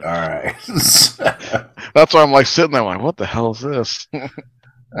 All right. That's why I'm like sitting there like, what the hell is this?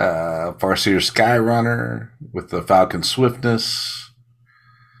 Farseer Skyrunner with the Falcon Swiftness.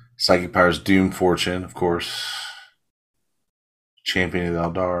 Psychic Powers Doom Fortune, of course. Champion of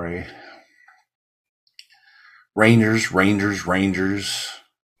the Aldari. Rangers.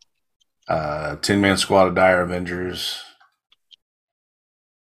 10-man squad of Dire Avengers.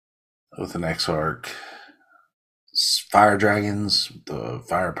 With an Exarch. Fire Dragons, the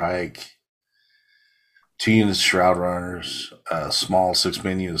Fire Pike. 2 units Shroud Runners. Small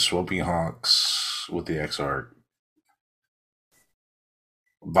 6-man unit Swooping Hawks with the Exarch.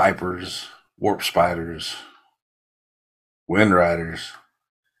 Vipers. Warp Spiders. Wind Riders.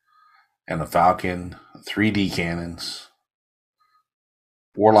 And the Falcon. 3D Cannons.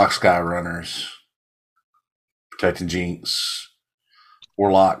 Warlock Skyrunners. Protecting Jinx.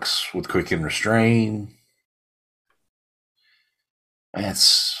 Warlocks with Quicken Restrain.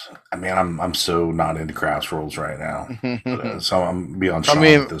 I'm so not into Crossroads right now. So I'm beyond Sean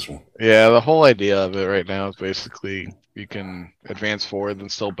with this one. Yeah, the whole idea of it right now is basically you can advance forward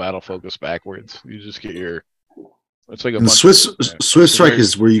and still battle focus backwards. You just get your. It's like a Swift Strike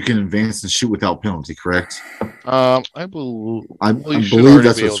is where you can advance and shoot without penalty, correct? I believe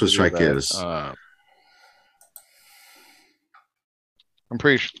that's what Swift Strike is. I'm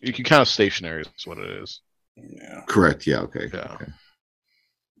pretty sure you can count stationary is what it is. Yeah. Correct. Yeah. Okay. Yeah. Okay.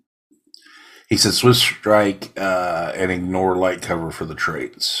 He said Swift Strike and ignore light cover for the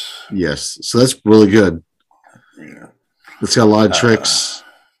traits. Yes. So that's really good. Yeah. It's got a lot of tricks.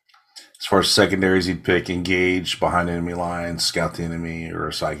 As far as secondaries, he'd pick engage behind enemy lines, scout the enemy, or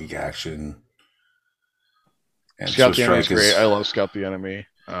a psychic action. And scout the enemy is great. I love scout the enemy.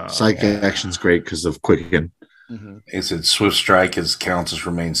 Psychic action's great because of Quicken. Mm-hmm. He said Swift Strike counts as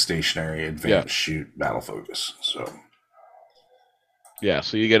remain stationary, advance, shoot, battle focus. So yeah,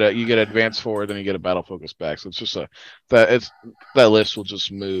 so you get advance forward, and you get a battle focus back. So it's just that list will just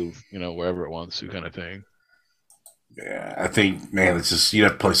move, wherever it wants to, kind of thing. Yeah, I think, man, it's just you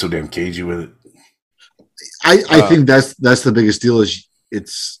have to play so damn cagey with it. I think that's the biggest deal. Is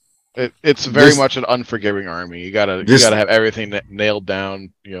it's very much an unforgiving army. You gotta have everything nailed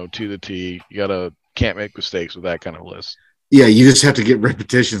down, to the T. You can't make mistakes with that kind of list. Yeah, you just have to get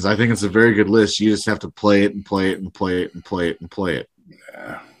repetitions. I think it's a very good list. You just have to play it and play it and play it and play it and play it.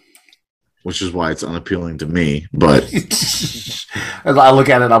 Yeah. which is why it's unappealing to me. But As I look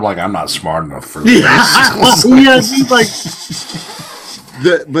at it, I'm like, I'm not smart enough for this. He's like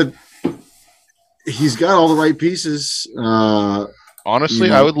but he's got all the right pieces. Honestly,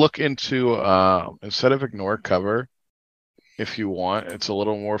 you know. I would look into instead of ignore cover, if you want, it's a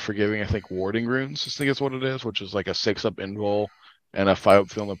little more forgiving. I think warding runes, I think is what it is, which is like a 6-up invul and a 5-up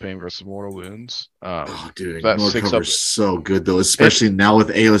feel no pain versus mortal wounds. Oh, dude, that ignore 6-up cover is so good though, especially now with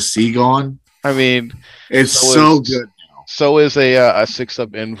AOC gone. I mean, It's so good now. So is a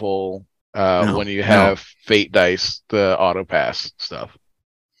 6-up invul when you have fate dice, the auto pass stuff.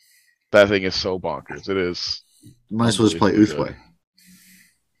 That thing is so bonkers. It is. Might as well just play Uthway.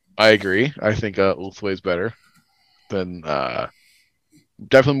 I agree. I think Uthway is better than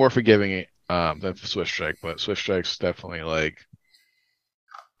definitely more forgiving than Swift Strike, but Swift Strike's definitely like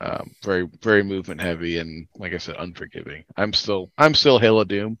very very movement heavy and like I said, unforgiving. I'm still Halo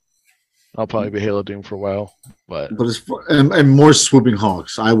Doom. I'll probably be Halo Doom for a while, but it's and more swooping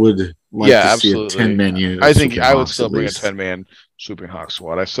hawks. I would like to absolutely. see a 10-man unit. I think I would still bring a 10-man swooping hawk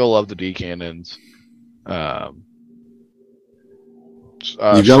squad. I still love the D cannons.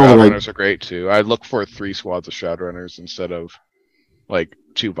 Shroudrunners are great too. I'd look for 3 squads of Shroudrunners instead of like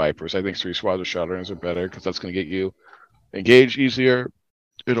 2 Vipers. I think 3 squads of Shroudrunners are better because that's going to get you engaged easier.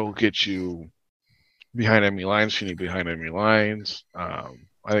 It'll get you behind enemy lines. You need behind enemy lines.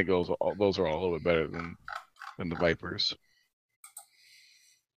 I think those are all a little bit better than the Vipers.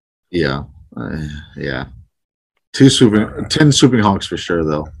 Yeah. 10 swooping hawks for sure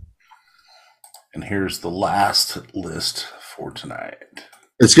though. And here's the last list for tonight.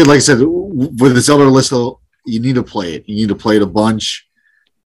 It's good. Like I said, with this other list, though, you need to play it. You need to play it a bunch.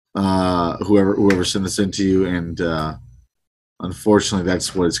 Whoever sent this into you, and unfortunately,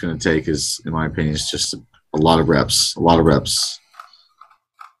 that's what it's going to take. Is, in my opinion, it's just a lot of reps.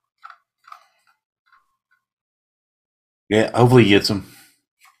 Yeah, hopefully he gets them.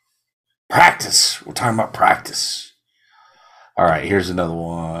 Practice. We're talking about practice. All right, here's another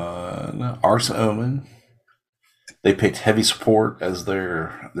one. Arx Omen. They picked heavy support as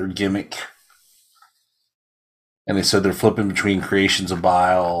their gimmick. And they said they're flipping between Creations of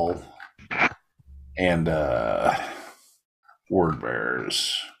Bile and Word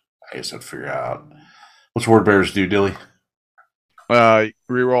Bearers. I guess I'd figure out. What's Word Bearers do, Dilly?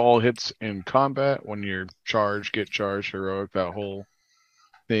 Reroll all hits in combat when you're charged, get charged, heroic, that whole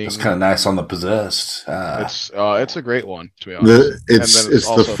thing. It's kind of nice on the possessed. It's a great one, to be honest. It's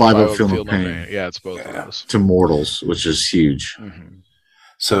the 5-up feel no pain. Yeah, it's both of those. To mortals, which is huge. Mm-hmm.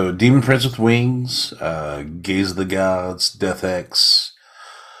 So Demon Prince with Wings, Gaze of the Gods, Death X,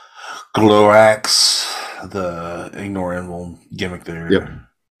 Glorax, the Ignore Invul gimmick there. Yep.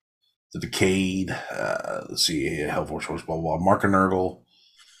 The Decayed, let's see, Hellforce Horse, blah, blah, blah. Mark and Nurgle,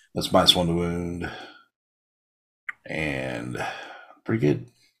 that's -1 to wound. And pretty good.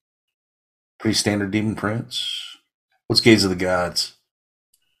 Pretty standard Demon Prince. What's Gaze of the Gods?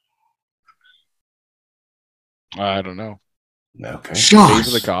 I don't know. Okay. Gaze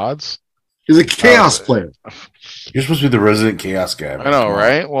of the Gods? He's a Chaos player. You're supposed to be the resident Chaos guy. I know,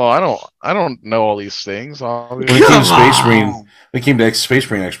 right? Well, I don't know all these things. When it came to Space Marine, when it came to Space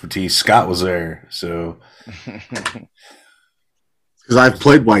Marine expertise, Scott was there. So, because I've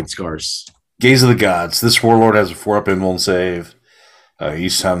played White Scars. Gaze of the Gods. This warlord has a 4-up invuln save.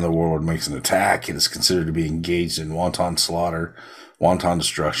 Each time the warlord makes an attack, it is considered to be engaged in wanton slaughter, wanton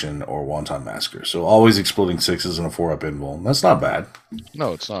destruction, or wanton massacre. So always exploding 6s and a 4-up invuln. That's not bad.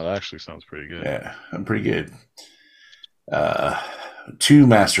 No, it's not. It actually sounds pretty good. Yeah, pretty good. 2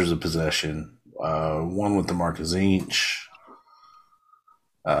 Masters of Possession. One with the Mark of Tzeentch.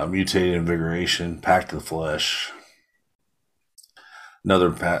 Mutated Invigoration. Pact of the Flesh. Another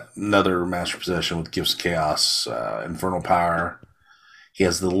Master of Possession with Gifts of Chaos. Infernal Power. He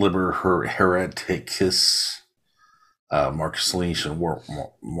has the Liber Hereticus. Marcus Leash and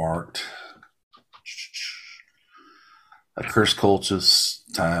marked. A Curse Cultist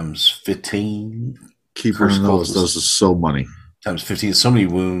times 15. Keep running those. Those are so money. Times 15. So many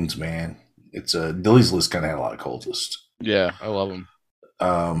wounds, man. It's Dilly's list kind of had a lot of cultists. Yeah, I love them.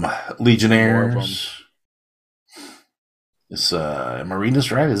 Legionnaires. It's am I reading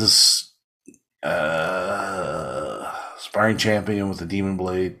this right? Is this Aspiring Champion with the Demon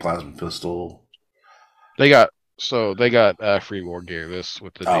Blade, Plasma Pistol? They got free war gear this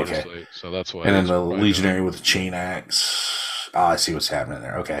with the data slate, so that's why. And then the Legionary with the Chain Axe. Oh, I see what's happening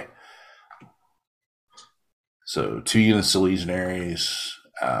there. Okay. So 2 units of Legionaries,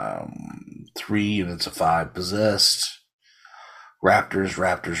 3 units of 5 possessed. Raptors.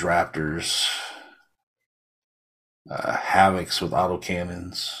 Havocs with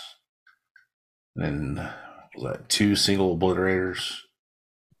autocannons. Then was that 2 single obliterators?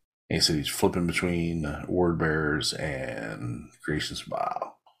 And he said he's flipping between word bearers and creations of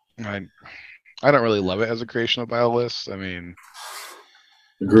Bile. I don't really love it as a creation of Bile list. I mean,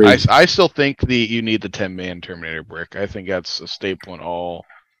 Agreed. I still think you need the 10-man Terminator brick. I think that's a staple in all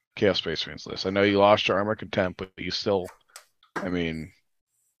Chaos Space Marines lists. I know you lost your Armor Contempt, but you still, I mean,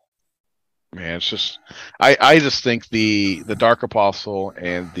 man, it's just I just think the Dark Apostle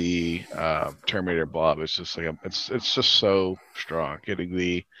and the Terminator Blob is just like it's just so strong. Getting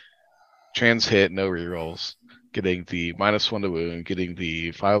the trans hit, no rerolls, getting the -1 to wound, getting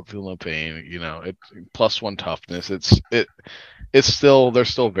the 5 feel no pain, you know, it +1 toughness. It's still, they're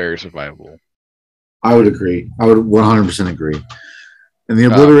still very survivable. I would agree. I would 100% agree. And the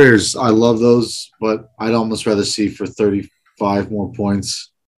obliterators, I love those, but I'd almost rather see for 35 more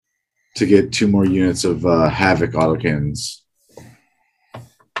points to get 2 more units of Havoc autocannons.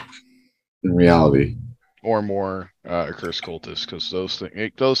 In reality, or more Accursed Cultists, because those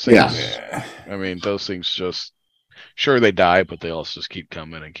things. Yeah. I mean, those things just, sure, they die, but they also just keep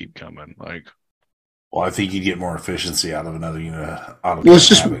coming and keep coming. Like, well, I think you'd get more efficiency out of another unit. It's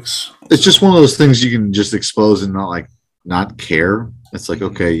just one of those things you can just expose and not care. It's like,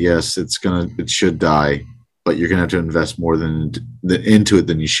 okay, yes, it should die, but you're gonna have to invest more into it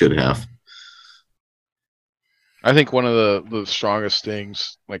than you should have. I think one of the strongest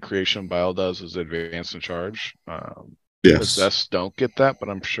things like Creation Bile does is advance and charge. Yes, Possessed don't get that, but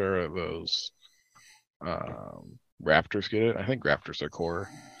I'm sure those Raptors get it. I think Raptors are core,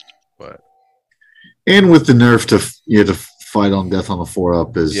 but and with the nerf you have to fight on death on the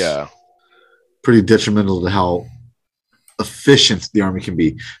 4-up is pretty detrimental to how efficient the army can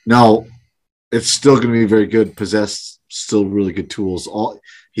be. Now, it's still going to be very good. Possessed, still really good tools.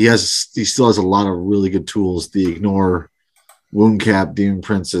 He still has a lot of really good tools. The Ignore, Wound Cap, Demon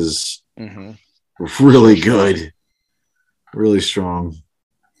Prince is really good, really strong.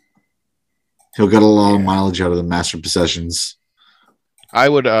 He'll get a lot of mileage out of the Master Possessions. I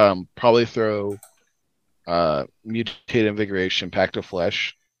would probably throw Mutated Invigoration, Pact of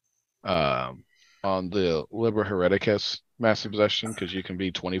Flesh on the Liber Hereticus Master Possession, because you can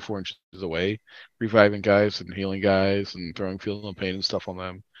be 24 inches away, reviving guys and healing guys and throwing Feel No Pain and stuff on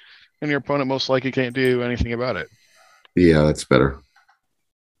them. And your opponent most likely can't do anything about it. Yeah, that's better.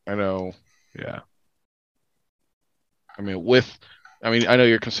 I know. Yeah. I mean, I know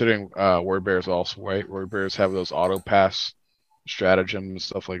you're considering Word Bears also, right? Word Bears have those auto pass stratagems and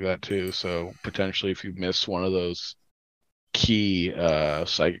stuff like that too. So potentially, if you miss one of those key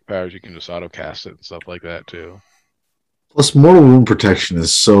psychic powers, you can just auto cast it and stuff like that too. Plus, Mortal Wound Protection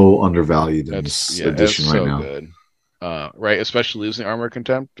is so undervalued in this edition right now. Good. Right, especially losing Armor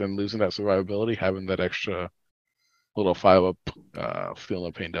Contempt and losing that survivability, having that extra little 5-up Feel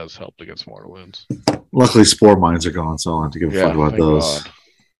No Pain does help against Mortal Wounds. Luckily, Spore Mines are gone, so I don't have to give a fuck about those. God.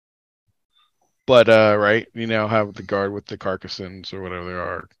 But right, you now have the guard with the Carcassons or whatever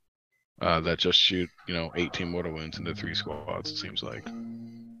they are that just shoot 18 Mortal Wounds into 3 squads. It seems like.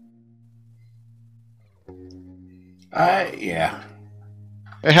 Yeah.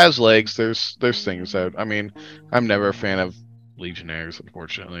 It has legs. There's things that, I mean, I'm never a fan of Legionnaires,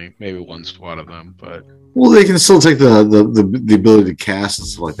 unfortunately. Maybe one squad of them, but well, they can still take the ability to cast and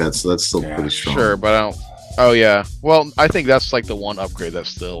stuff like that, so that's still pretty strong. Sure, but I don't. Oh yeah. Well, I think that's like the one upgrade that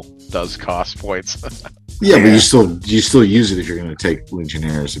still does cost points. Yeah, but you still use it if you're going to take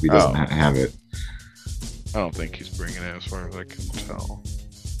Legionnaires if he doesn't have it. I don't think he's bringing it, as far as I can tell.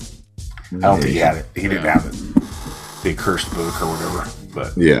 I don't think he had it. He didn't have it. The Cursed Book or whatever.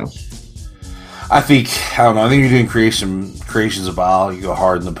 But yeah, I don't know. I think you're doing creations of Bile. You go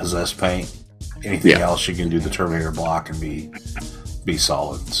hard in the Possessed paint. Anything else, you can do the Terminator block and be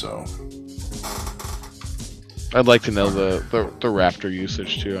solid. So I'd like to know the Raptor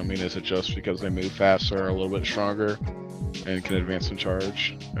usage too. I mean, is it just because they move faster, are a little bit stronger, and can advance and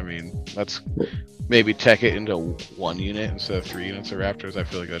charge? I mean, that's maybe tech it into 1 unit instead of 3 units of Raptors. I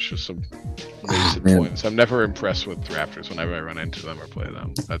feel like that's just some wasted points. I'm never impressed with Raptors whenever I run into them or play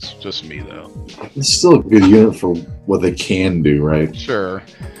them. That's just me, though. It's still a good unit for what they can do, right? Sure.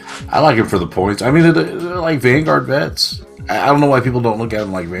 I like it for the points. I mean, they're like Vanguard vets. I don't know why people don't look at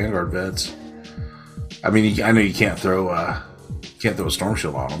them like Vanguard vets. I mean, I know you can't throw a Storm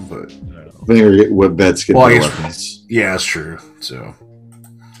Shield on them, but what vets get their weapons. Yeah, that's true. So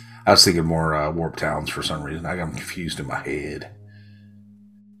I was thinking more Warp Towns for some reason. I got them confused in my head.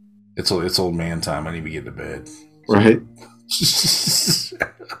 It's old man time. I need to get to bed. Right.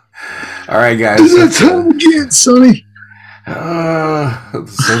 All right, guys. Is that time again, Sonny? The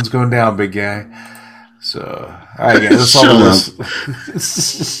sun's going down, big guy. So, all right, guys. That's all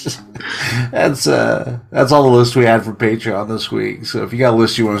this. That's all the list we had for Patreon this week. So if you got a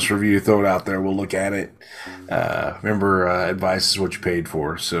list you want us to review, throw it out there. We'll look at it. Remember, advice is what you paid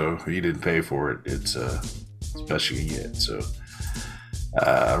for. So if you didn't pay for it, it's the best you can get. So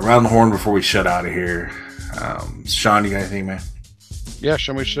around the horn before we shut out of here. Sean, you got anything, man? Yeah,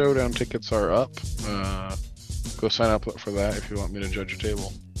 Show Me Showdown tickets are up. Go sign up for that if you want me to judge your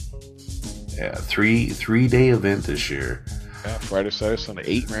table. Yeah, three-day event this year. Yeah, Friday, Saturday, Sunday,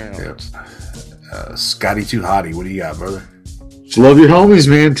 8 rounds. Yep. Scotty Too Hottie, what do you got, brother? Just love your homies,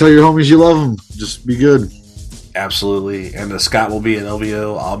 man. Tell your homies you love them. Just be good. Absolutely. And Scott will be at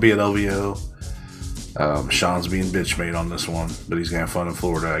LVO. I'll be at LVO. Sean's being bitch made on this one, but he's gonna have fun in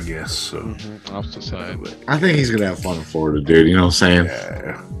Florida, I guess. So I'll decide. I think he's gonna have fun in Florida, dude. You know what I'm saying?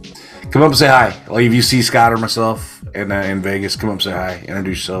 Yeah. Come up and say hi. Like if you see Scott or myself in Vegas, come up and say hi.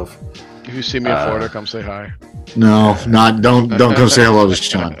 Introduce yourself. If you see me in Florida, come say hi. No, don't come say hello to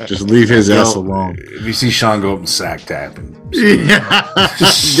Sean. Just leave his ass alone. If you see Sean, go up and sack tap him.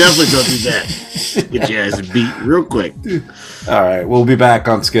 Definitely don't do that. Get your ass beat real quick. All right, we'll be back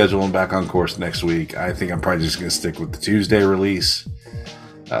on schedule and back on course next week. I think I'm probably just going to stick with the Tuesday release.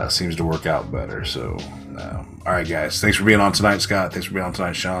 Seems to work out better. So, all right, guys. Thanks for being on tonight, Scott. Thanks for being on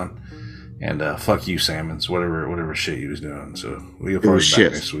tonight, Sean. And fuck you, Salmons. Whatever shit he was doing. So we'll probably be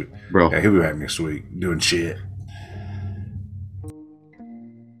back next week, bro. Yeah, he'll be back next week doing shit.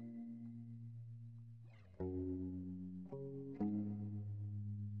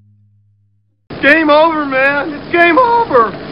 Game over, man. It's game over.